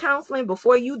premarital counseling,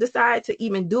 before you decide to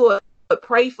even do it,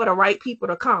 pray for the right people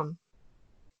to come.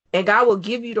 And God will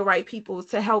give you the right people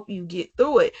to help you get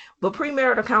through it. But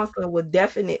premarital counseling will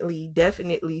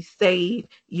definitely save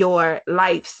your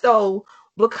life. So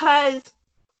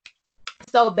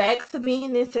back to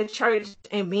being into church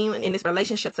and being in this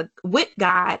relationship with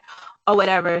God or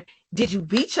whatever, did you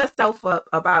beat yourself up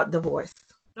about divorce?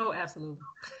 Oh, absolutely.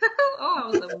 I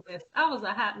was a mess. I was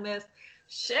a hot mess.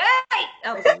 Shit!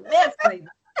 I was a mess, baby.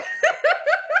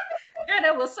 And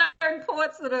there was certain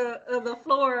parts of the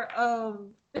floor,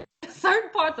 certain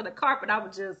parts of the carpet.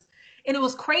 And it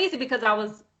was crazy because I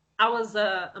was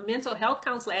a mental health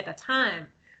counselor at the time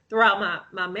throughout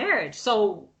my marriage.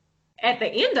 So at the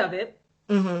end of it,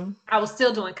 I was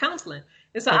still doing counseling.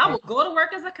 And so I would go to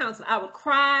work as a counselor. I would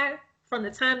cry from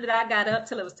the time that I got up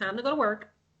till it was time to go to work.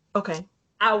 Okay.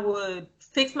 I would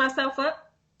fix myself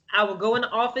up. I would go in the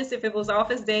office. If it was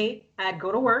office day, I'd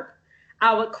go to work.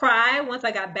 I would cry once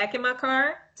I got back in my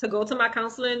car to go to my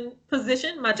counseling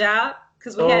position, my job,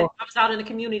 because I was out in the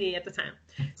community at the time.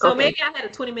 So maybe I had a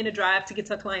 20-minute drive to get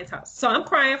to a client's house. So I'm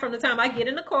crying from the time I get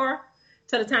in the car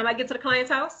to the time I get to the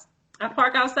client's house. I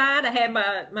park outside. I had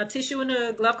my tissue in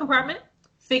the glove compartment,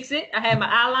 fix it. I had my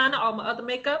eyeliner, all my other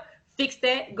makeup, fix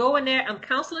that, go in there. I'm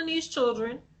counseling these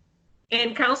children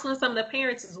and counseling some of the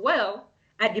parents as well.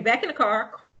 I'd get back in the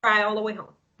car, cry all the way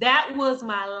home. That was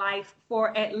my life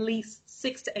for at least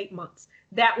 6 to 8 months.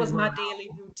 That was my daily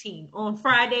routine. On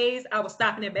Fridays, I was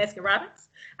stopping at Baskin Robbins.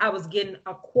 I was getting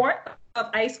a quart of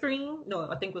ice cream. No,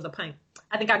 I think it was a pint.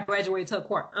 I think I graduated to a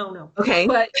quart. I don't know. Okay.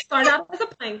 But it started out as a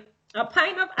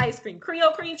pint of ice cream,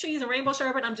 Creole cream cheese and rainbow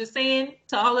sherbet. I'm just saying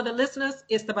to all of the listeners,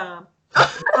 it's the bomb.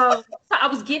 So I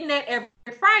was getting that every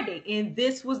Friday, and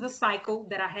this was the cycle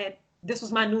that I had. This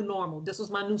was my new normal. This was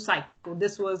my new cycle.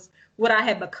 This was what I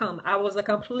had become. I was a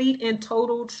complete and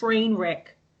total train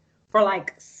wreck for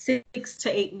like 6 to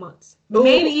 8 months,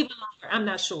 maybe even longer. I'm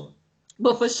not sure.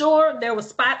 But for sure, there were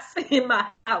spots in my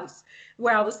house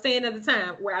where I was staying at the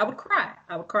time where I would cry.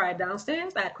 I would cry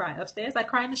downstairs. I'd cry upstairs. I'd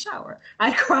cry in the shower.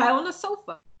 I'd cry on the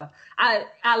sofa.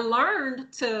 I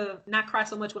learned to not cry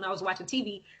so much when I was watching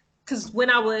TV, because when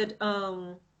I would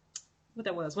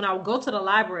when I would go to the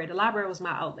library was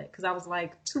my outlet, because I was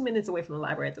like 2 minutes away from the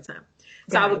library at the time.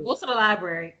 So I would go to the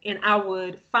library and I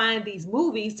would find these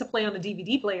movies to play on the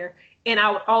DVD player, and I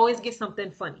would always get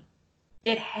something funny.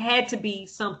 It had to be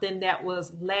something that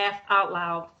was laugh out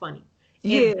loud funny.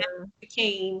 And that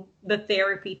became the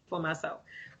therapy for myself,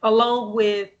 along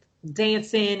with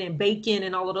dancing and baking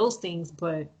and all of those things.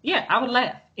 But yeah, I would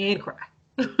laugh and cry.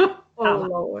 Oh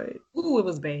Lord. Ooh, it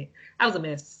was bad. I was a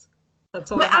mess.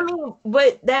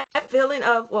 But that feeling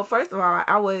of, well, first of all,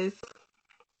 I was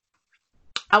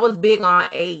big on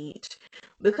age,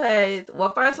 because,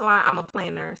 well, first of all, I'm a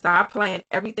planner, so I plan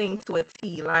everything to a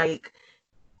T. Like,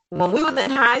 when we was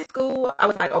in high school, I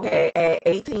was like, okay, at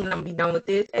 18, I'm gonna be done with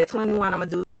this. At 21, I'm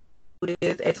gonna do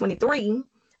this. At 23,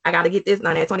 I gotta get this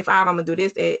done. At 25, I'm gonna do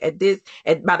this. At this,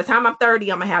 by the time I'm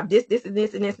 30, I'm gonna have this, this, and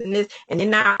this, and this, and this, and then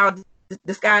now I'll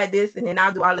discard this, and then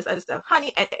I'll do all this other stuff.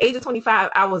 Honey, at the age of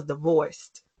 25, I was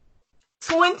divorced.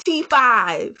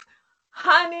 25,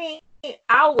 honey.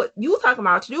 You talking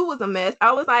about you was a mess.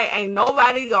 I was like, ain't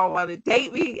nobody gonna want to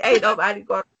date me. Ain't nobody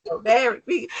gonna marry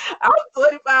me. I was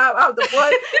 25. I was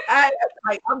divorced.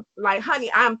 I'm like,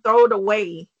 honey, I'm thrown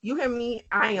away. You hear me?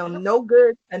 I am no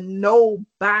good to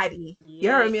nobody. You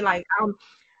heard me? Like,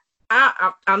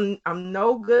 I'm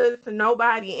no good to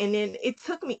nobody. And then it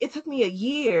took me a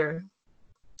year.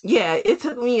 Yeah, it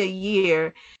took me a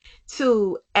year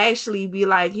to actually be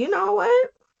like, you know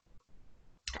what?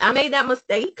 I made that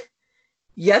mistake.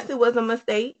 Yes, it was a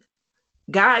mistake.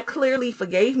 God clearly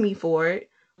forgave me for it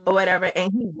or whatever,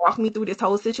 and he walked me through this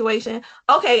whole situation.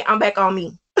 Okay, I'm back on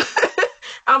me.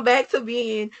 I'm back to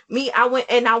being me. I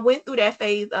went through that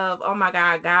phase of, oh my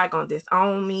God, God gonna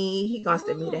disown me. He gonna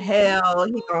send me to hell.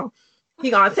 He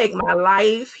gonna take my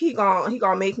life. He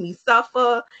gonna make me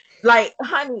suffer. Like,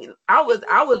 honey, I was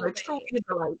a true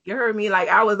Israelite. You heard me? Like,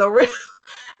 I was a real,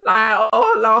 like,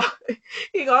 oh Lord,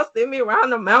 he gonna send me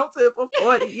around the mountain for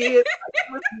 40 years.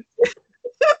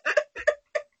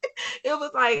 It was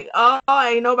like, oh,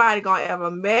 ain't nobody gonna ever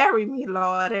marry me,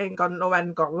 Lord.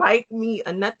 Nobody gonna like me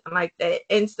or nothing like that.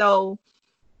 And so,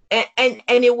 and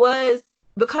it was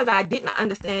because I didn't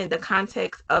understand the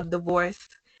context of divorce,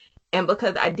 and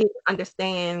because I didn't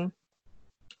understand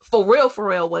for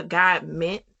real what God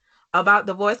meant about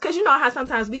divorce. Because you know how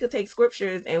sometimes we could take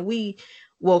scriptures and we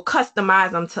will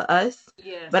customize them to us.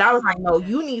 Yes. But I was like, no,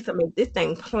 you need to make this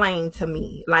thing plain to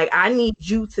me. Like, I need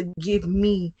you to give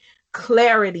me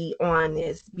clarity on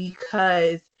this,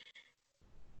 because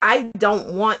I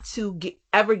don't want to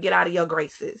ever get out of your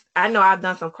graces. I know I've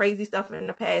done some crazy stuff in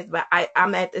the past, but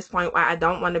I'm at this point where I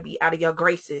don't want to be out of your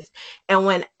graces. And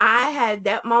when I had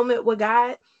that moment with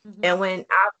God, and when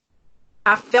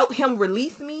I felt him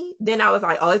release me, then I was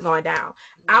like, oh, it's going down.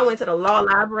 I went to the law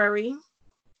library.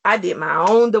 I did my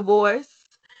own divorce.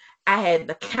 I had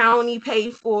the county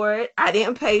pay for it. I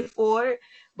didn't pay for it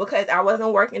because I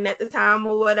wasn't working at the time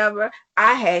or whatever.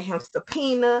 I had him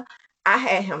subpoena. I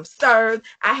had him served.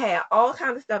 I had all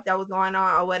kinds of stuff that was going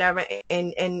on or whatever.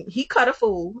 And he cut a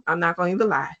fool. I'm not going to even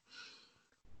lie.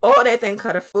 Oh, that thing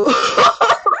cut a fool.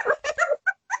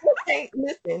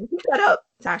 Listen, he cut up,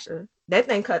 Tasha. That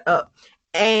thing cut up.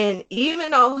 And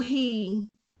even though he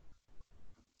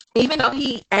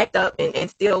acted up and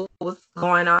still was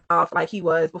going off like he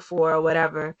was before or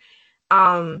whatever,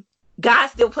 God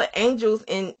still put angels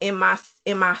in my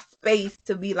space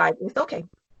to be like, it's okay.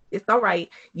 It's all right.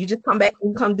 You just come back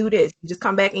and you come do this. You just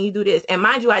come back and you do this. And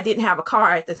mind you, I didn't have a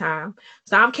car at the time.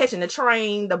 So I'm catching the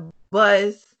train, the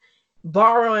bus,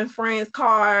 borrowing friends'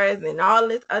 cars and all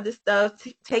this other stuff,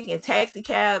 taking taxi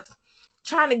cabs,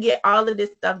 trying to get all of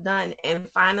this stuff done, and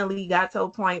finally got to a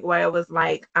point where it was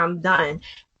like, I'm done.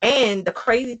 And the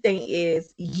crazy thing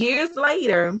is, years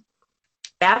later,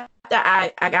 after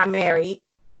I got married,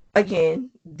 again,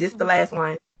 this the last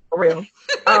one, for real.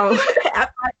 After I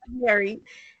got married,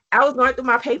 I was going through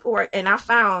my paperwork and I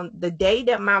found the day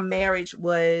that my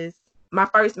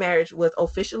first marriage was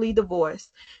officially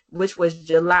divorced, which was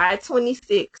July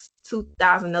 26,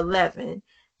 2011.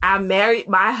 I married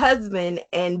my husband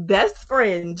and best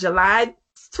friend July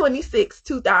 26,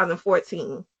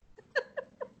 2014.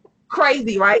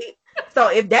 Crazy, right? So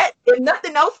if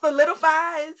nothing else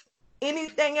solidifies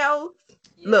anything else,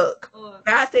 look,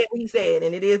 God said what he said,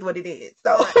 and it is what it is.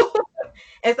 So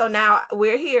and so now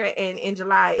we're here, and in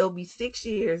July it'll be 6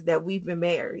 years that we've been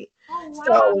married. Oh, wow.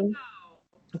 So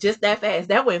just that fast.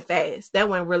 That went fast. That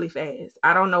went really fast.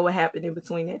 I don't know what happened in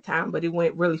between that time, but it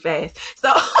went really fast.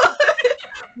 So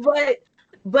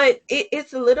but it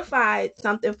solidified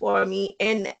something for me.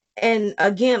 And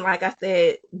again, like I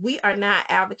said, we are not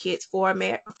advocates for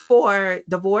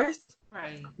divorce.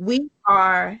 Right. We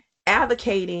are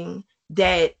advocating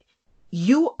that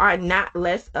you are not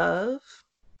less of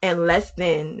and less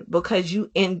than because you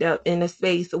end up in a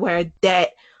space where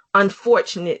that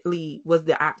unfortunately was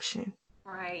the option.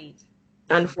 Right.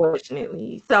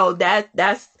 Unfortunately. So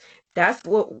that's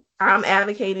what I'm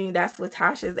advocating. That's what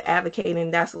Tasha's advocating.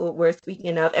 That's what we're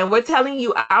speaking of. And we're telling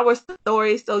you our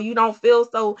story so you don't feel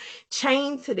so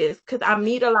chained to this. Because I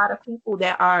meet a lot of people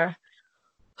that are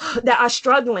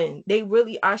struggling. They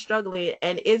really are struggling.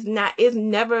 And it's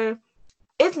never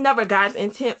God's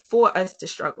intent for us to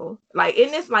struggle. Like in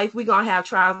this life, we're going to have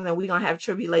trials and we're going to have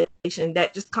tribulation.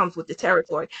 That just comes with the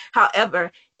territory.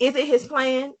 However, is it his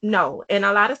plan? No. And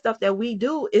a lot of stuff that we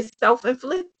do is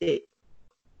self-inflicted.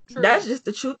 True. That's just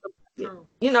the truth about it.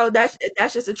 You know, that's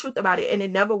just the truth about it. And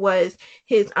it never was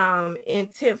his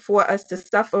intent for us to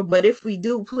suffer. But if we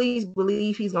do, please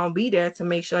believe he's going to be there to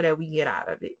make sure that we get out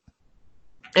of it.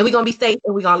 And we're going to be safe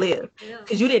and we're going to live.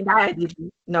 Because you didn't die, did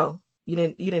you? No. You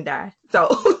didn't die. So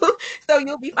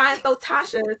you'll be fine. So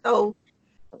Tasha, so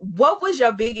what was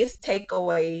your biggest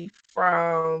takeaway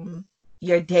from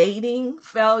your dating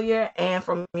failure and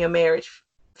from your marriage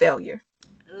failure?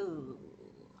 Ooh.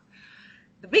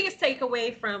 The biggest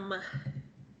takeaway from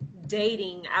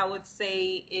dating, I would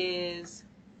say, is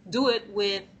do it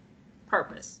with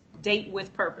purpose. Date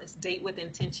with purpose. Date with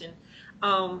intention.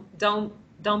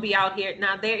 Don't be out here.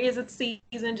 Now, there is a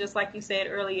season, just like you said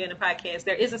earlier in the podcast,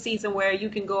 there is a season where you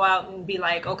can go out and be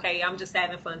like, okay, I'm just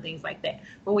having fun, things like that.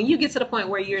 But when you get to the point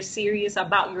where you're serious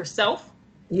about yourself,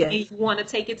 yes, and you want to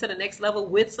take it to the next level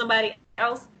with somebody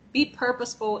else, be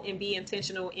purposeful and be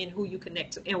intentional in who you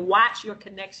connect to and watch your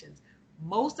connections.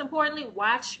 Most importantly,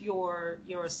 watch your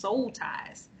soul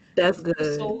ties. That's good.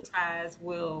 Your soul ties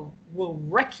will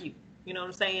wreck you. You know what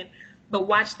I'm saying? But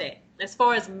watch that. As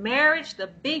far as marriage, the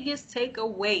biggest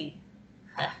takeaway.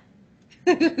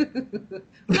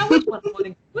 Now, which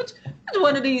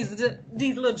one of these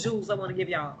little jewels I want to give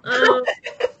y'all?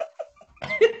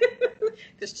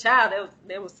 Because child,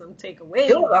 there was some takeaway.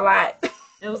 It was a lot.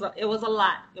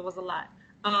 It was a lot.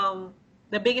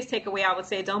 The biggest takeaway, I would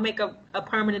say, don't make a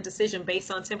permanent decision based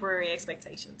on temporary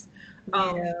expectations.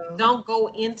 Don't go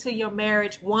into your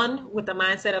marriage, one, with the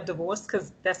mindset of divorce,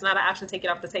 because that's not an option. Take it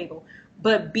off the table.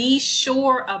 But be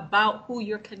sure about who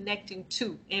you're connecting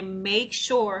to and make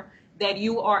sure that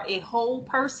you are a whole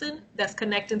person that's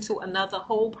connecting to another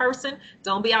whole person.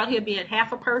 Don't be out here being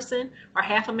half a person or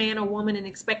half a man or woman and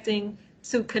expecting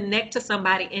to connect to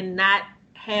somebody and not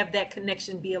have that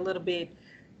connection be a little bit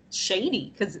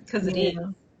shady, because it is.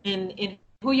 And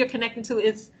who you're connecting to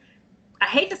is, I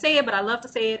hate to say it, but I love to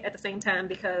say it at the same time,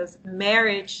 because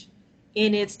marriage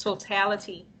in its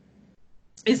totality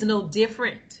is no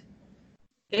different.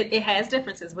 It has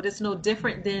differences, but it's no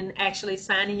different than actually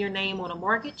signing your name on a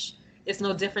mortgage. It's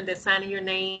no different than signing your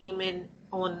name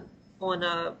on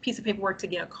a piece of paperwork to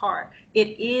get a car.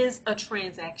 It is a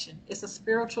transaction. It's a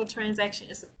spiritual transaction.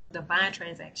 It's a divine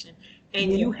transaction.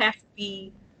 And you have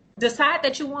to decide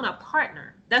that you want a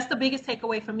partner. That's the biggest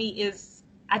takeaway for me is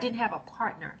I didn't have a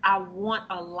partner. I want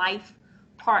a life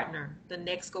partner the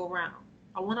next go round.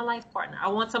 I want a life partner. I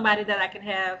want somebody that I can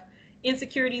have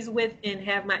insecurities with and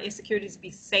have my insecurities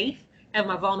be safe, have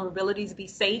my vulnerabilities be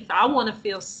safe. I want to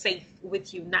feel safe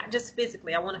with you, not just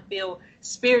physically. I want to feel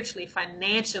spiritually,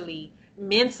 financially,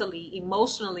 mentally,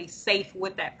 emotionally safe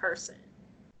with that person.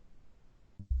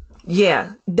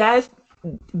 Yeah, that's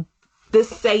the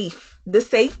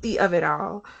safety of it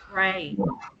all. Right.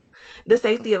 The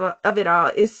safety of it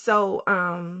all is so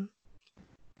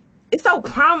it's so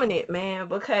prominent, man,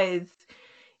 because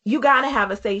you gotta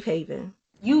have a safe haven.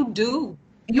 You do.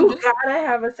 You gotta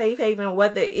have a safe haven,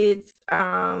 whether it's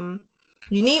you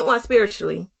need one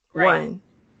spiritually, right, one.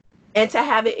 And to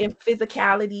have it in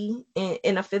physicality,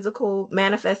 in a physical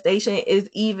manifestation is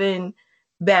even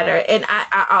better. And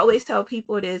I always tell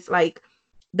people this, like,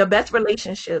 the best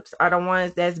relationships are the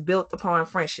ones that's built upon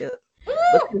friendship, Woo!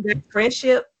 because that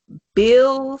friendship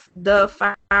builds the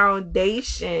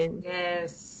foundation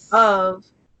Yes. of,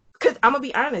 because I'm gonna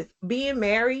be honest, being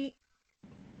married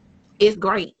is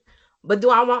great, but do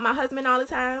I want my husband all the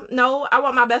time? No, I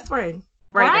want my best friend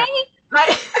right now. Right?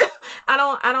 Like, I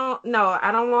don't no,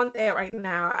 I don't want that right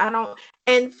now. I don't.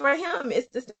 And for him, it's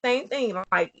the same thing.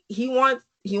 Like, he wants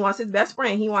his best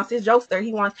friend. He wants his jokester.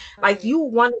 He wants, like, Right. you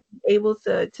want to be able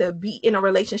to be in a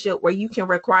relationship where you can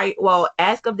require, well,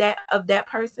 ask of that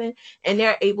person, and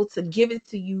they're able to give it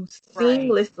to you Right.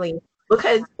 seamlessly.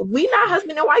 Because we not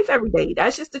husband and wife every day.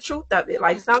 That's just the truth of it.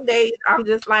 Like, some days I'm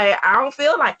just like, I don't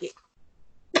feel like it.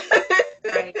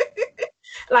 Right.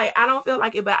 Like, I don't feel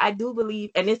like it, but I do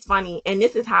believe, and it's funny, and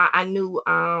this is how I knew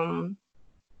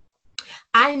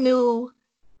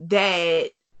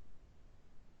that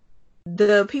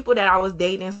the people that I was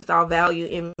dating saw value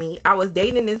in me. I was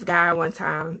dating this guy one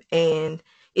time and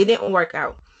it didn't work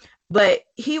out. But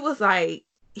he was like,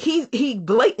 he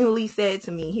blatantly said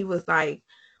to me, he was like,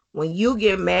 when you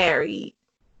get married,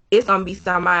 it's gonna be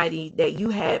somebody that you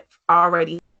have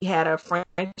already had a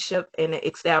friendship and an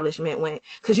establishment with,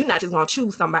 because you're not just gonna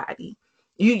choose somebody.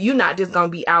 You're not just gonna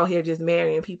be out here just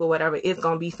marrying people, whatever. It's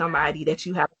gonna be somebody that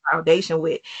you have a foundation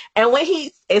with. And when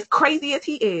he, as crazy as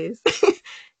he is,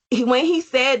 when he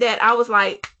said that, I was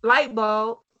like, light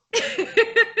bulb,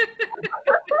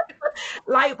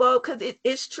 light bulb, because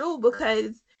it's true.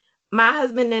 Because my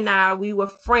husband and I, we were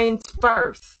friends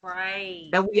first,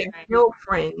 Right. and we are Right. still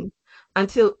friends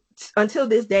until until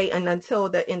this day and until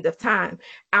the end of time.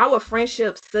 Our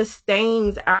friendship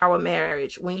sustains our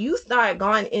marriage. When you start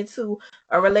going into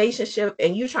a relationship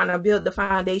and you trying to build the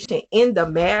foundation in the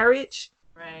marriage,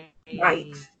 like,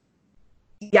 Right.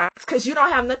 yeah, because you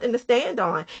don't have nothing to stand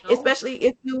on, No. especially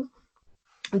if you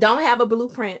don't have a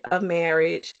blueprint of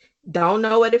marriage, don't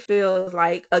know what it feels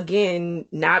like, again,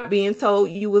 not being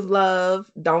told you was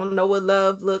loved, don't know what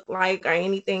love looked like or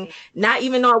anything, not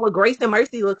even know what grace and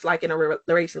mercy looks like in a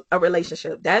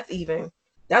relationship. That's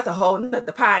a whole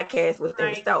nother podcast within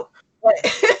Right. itself.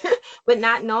 But, but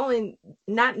not knowing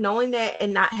that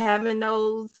and not having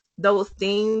those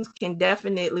things can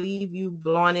definitely leave you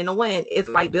blowing in the wind. It's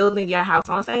like building your house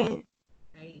on sand,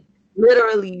 Right.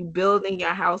 literally building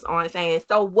your house on sand.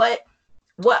 So what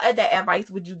other advice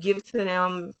would you give to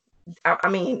them? I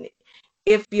mean,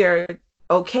 if you're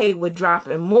okay with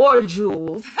dropping more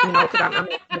jewels, because I'm not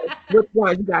sure which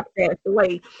ones you got passed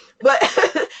away, but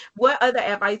what other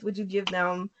advice would you give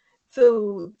them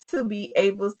to be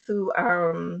able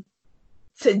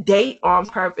to date on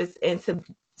purpose, and to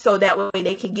so that way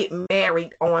they can get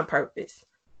married on purpose?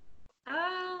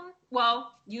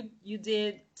 Well, you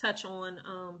did touch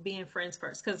on being friends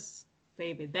first, because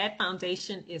baby, that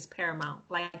foundation is paramount.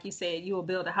 Like you said, you will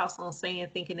build a house on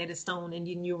sand, thinking that it's stone, and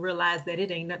you realize that it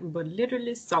ain't nothing but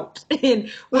literally salt.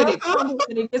 And when it Mhm. crumbles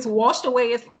and it gets washed away,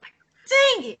 it's like,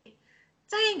 dang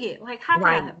it! Like, how could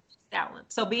I Right. have missed that one?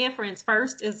 So being friends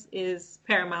first is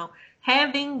paramount.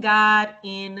 Having God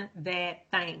in that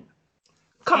thing,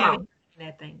 Come having on.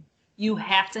 that thing. You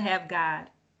have to have God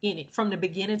in it from the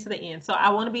beginning to the end. So I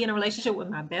want to be in a relationship with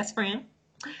my best friend.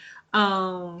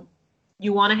 Um,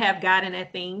 you want to have God in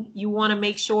that thing. You want to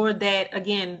make sure that,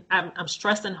 again, I'm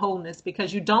stressing wholeness,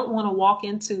 because you don't want to walk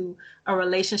into a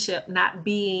relationship not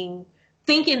being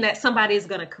thinking that somebody is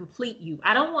going to complete you.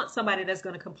 I don't want somebody that's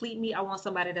going to complete me. I want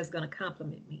somebody that's going to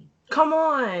compliment me. Come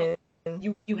on.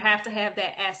 You have to have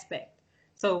that aspect.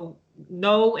 So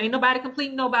no, ain't nobody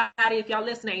complete nobody. If y'all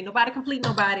listening, ain't nobody complete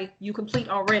nobody. You complete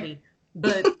already.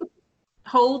 But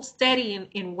hold steady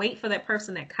and wait for that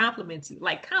person that compliments you.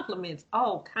 Like, compliments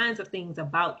all kinds of things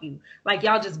about you. Like,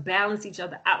 y'all just balance each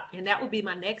other out. And that would be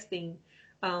my next thing.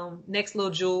 Next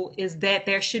little jewel is that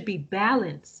there should be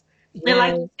balance. And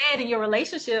like you Yes. said, in your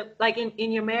relationship, like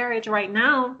in your marriage right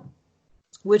now,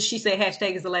 which she said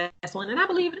hashtag is the last one, and I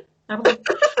believe it. I believe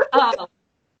it.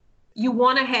 You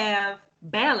want to have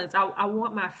balance. I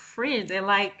want my friends, and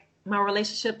like my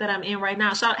relationship that I'm in right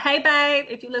now. Shout, hey babe,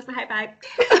 if you listen, hey babe.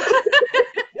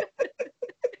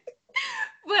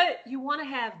 But you want to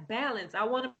have balance. I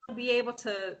want to be able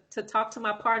to talk to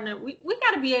my partner. We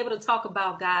got to be able to talk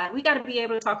about God. We got to be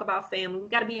able to talk about family. We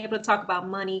got to be able to talk about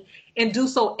money, and do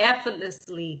so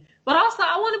effortlessly. But also,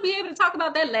 I want to be able to talk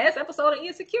about that last episode of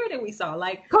Insecurity we saw.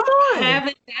 Like, Come on.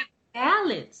 having that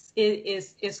balance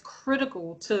is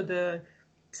critical to the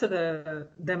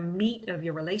meat of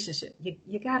your relationship.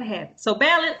 You gotta have it. So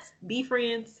balance, be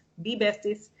friends, be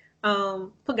besties,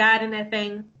 put God in that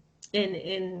thing.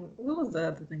 And what was the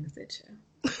other thing I said, Chad?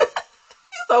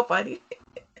 So funny.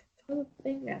 What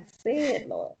thing I said,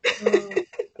 Lord?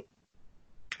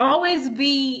 always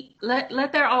be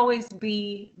let there always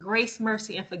be grace,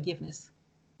 mercy, and forgiveness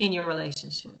in your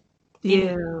relationship, in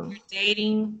Yeah. your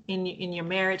dating, in your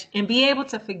marriage, and be able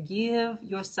to forgive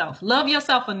yourself. Love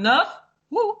yourself enough.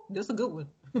 Woo, this is a good one.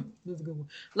 This is a good one.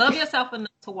 Love yourself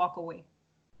enough to walk away.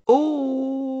 Being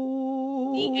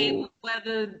Ooh. able,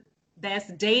 whether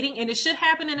that's dating, and it should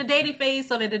happen in the dating phase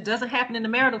so that it doesn't happen in the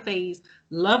marital phase.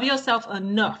 Love yourself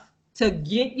enough to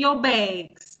get your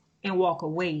bags and walk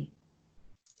away.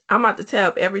 I'm about to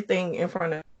tap everything in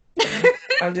front of me.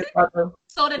 I'm just about to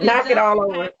So that it knock it doesn't all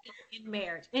over. happen in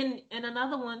marriage. And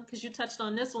another one, because you touched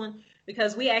on this one,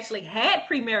 because we actually had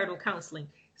premarital counseling.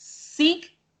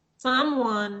 Seek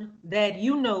someone that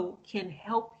you know can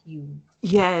help you,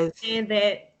 Yes. and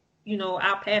that,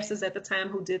 our pastors at the time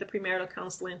who did the premarital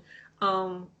counseling,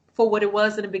 for what it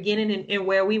was in the beginning, and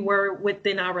where we were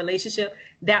within our relationship,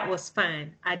 that was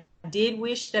fine. I did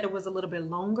wish that it was a little bit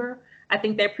longer. I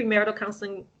think that premarital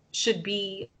counseling should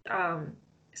be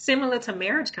similar to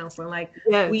marriage counseling. Like,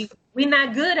 Yes. we're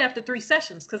not good after 3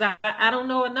 sessions, because I don't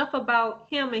know enough about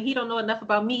him and he don't know enough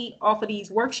about me off of these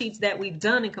worksheets that we've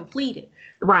done and completed.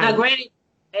 Now, Right. granted,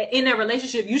 in that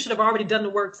relationship, you should have already done the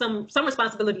work. Some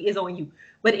responsibility is on you.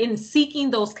 But in seeking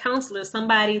those counselors,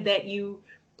 somebody that you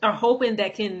are hoping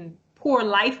that can pour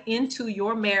life into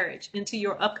your marriage, into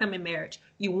your upcoming marriage,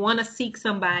 you want to seek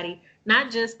somebody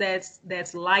not just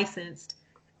that's licensed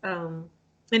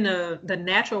in the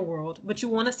natural world, but you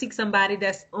want to seek somebody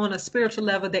that's on a spiritual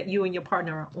level that you and your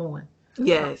partner are on.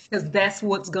 Yes. Because that's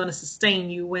what's going to sustain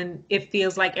you when it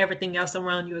feels like everything else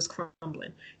around you is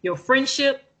crumbling. Your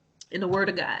friendship and the word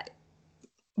of God.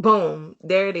 Boom.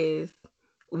 There it is.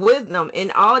 Wisdom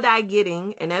in all thy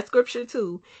getting, and that's scripture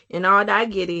too. In all thy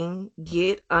getting,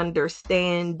 get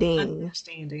understanding.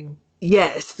 Understanding.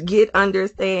 Yes, get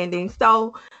understanding.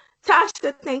 So,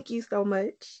 Tasha, thank you so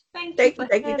much. Thank you Thank you, for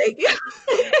thank you, having thank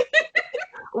you.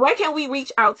 Where can we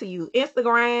reach out to you?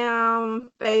 Instagram,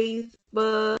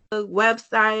 Facebook,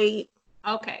 website?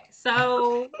 Okay,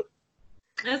 so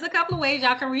there's a couple of ways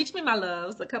y'all can reach me, my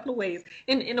loves. A couple of ways.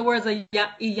 In the words of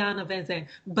Iyanla Vanzant,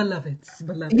 beloveds,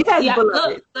 beloveds. Yes, Yeah,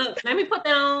 beloved. look. Let me put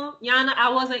that on, Yana. I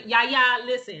wasn't.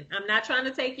 Listen, I'm not trying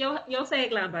to take your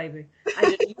tagline, baby.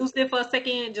 I just used it for a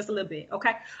second, just a little bit.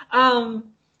 Okay.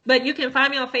 But you can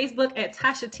find me on Facebook at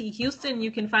Tasha T Houston.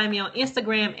 You can find me on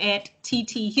Instagram at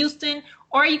TT Houston,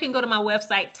 or you can go to my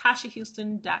website,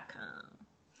 tashahouston.com.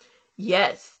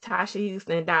 Yes,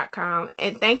 TashaHouston.com.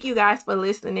 And thank you guys for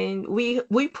listening.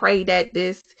 We pray that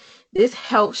this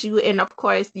helps you. And of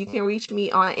course, you can reach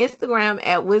me on Instagram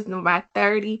at Wisdom by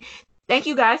 30. Thank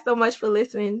you guys so much for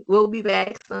listening. We'll be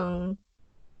back soon.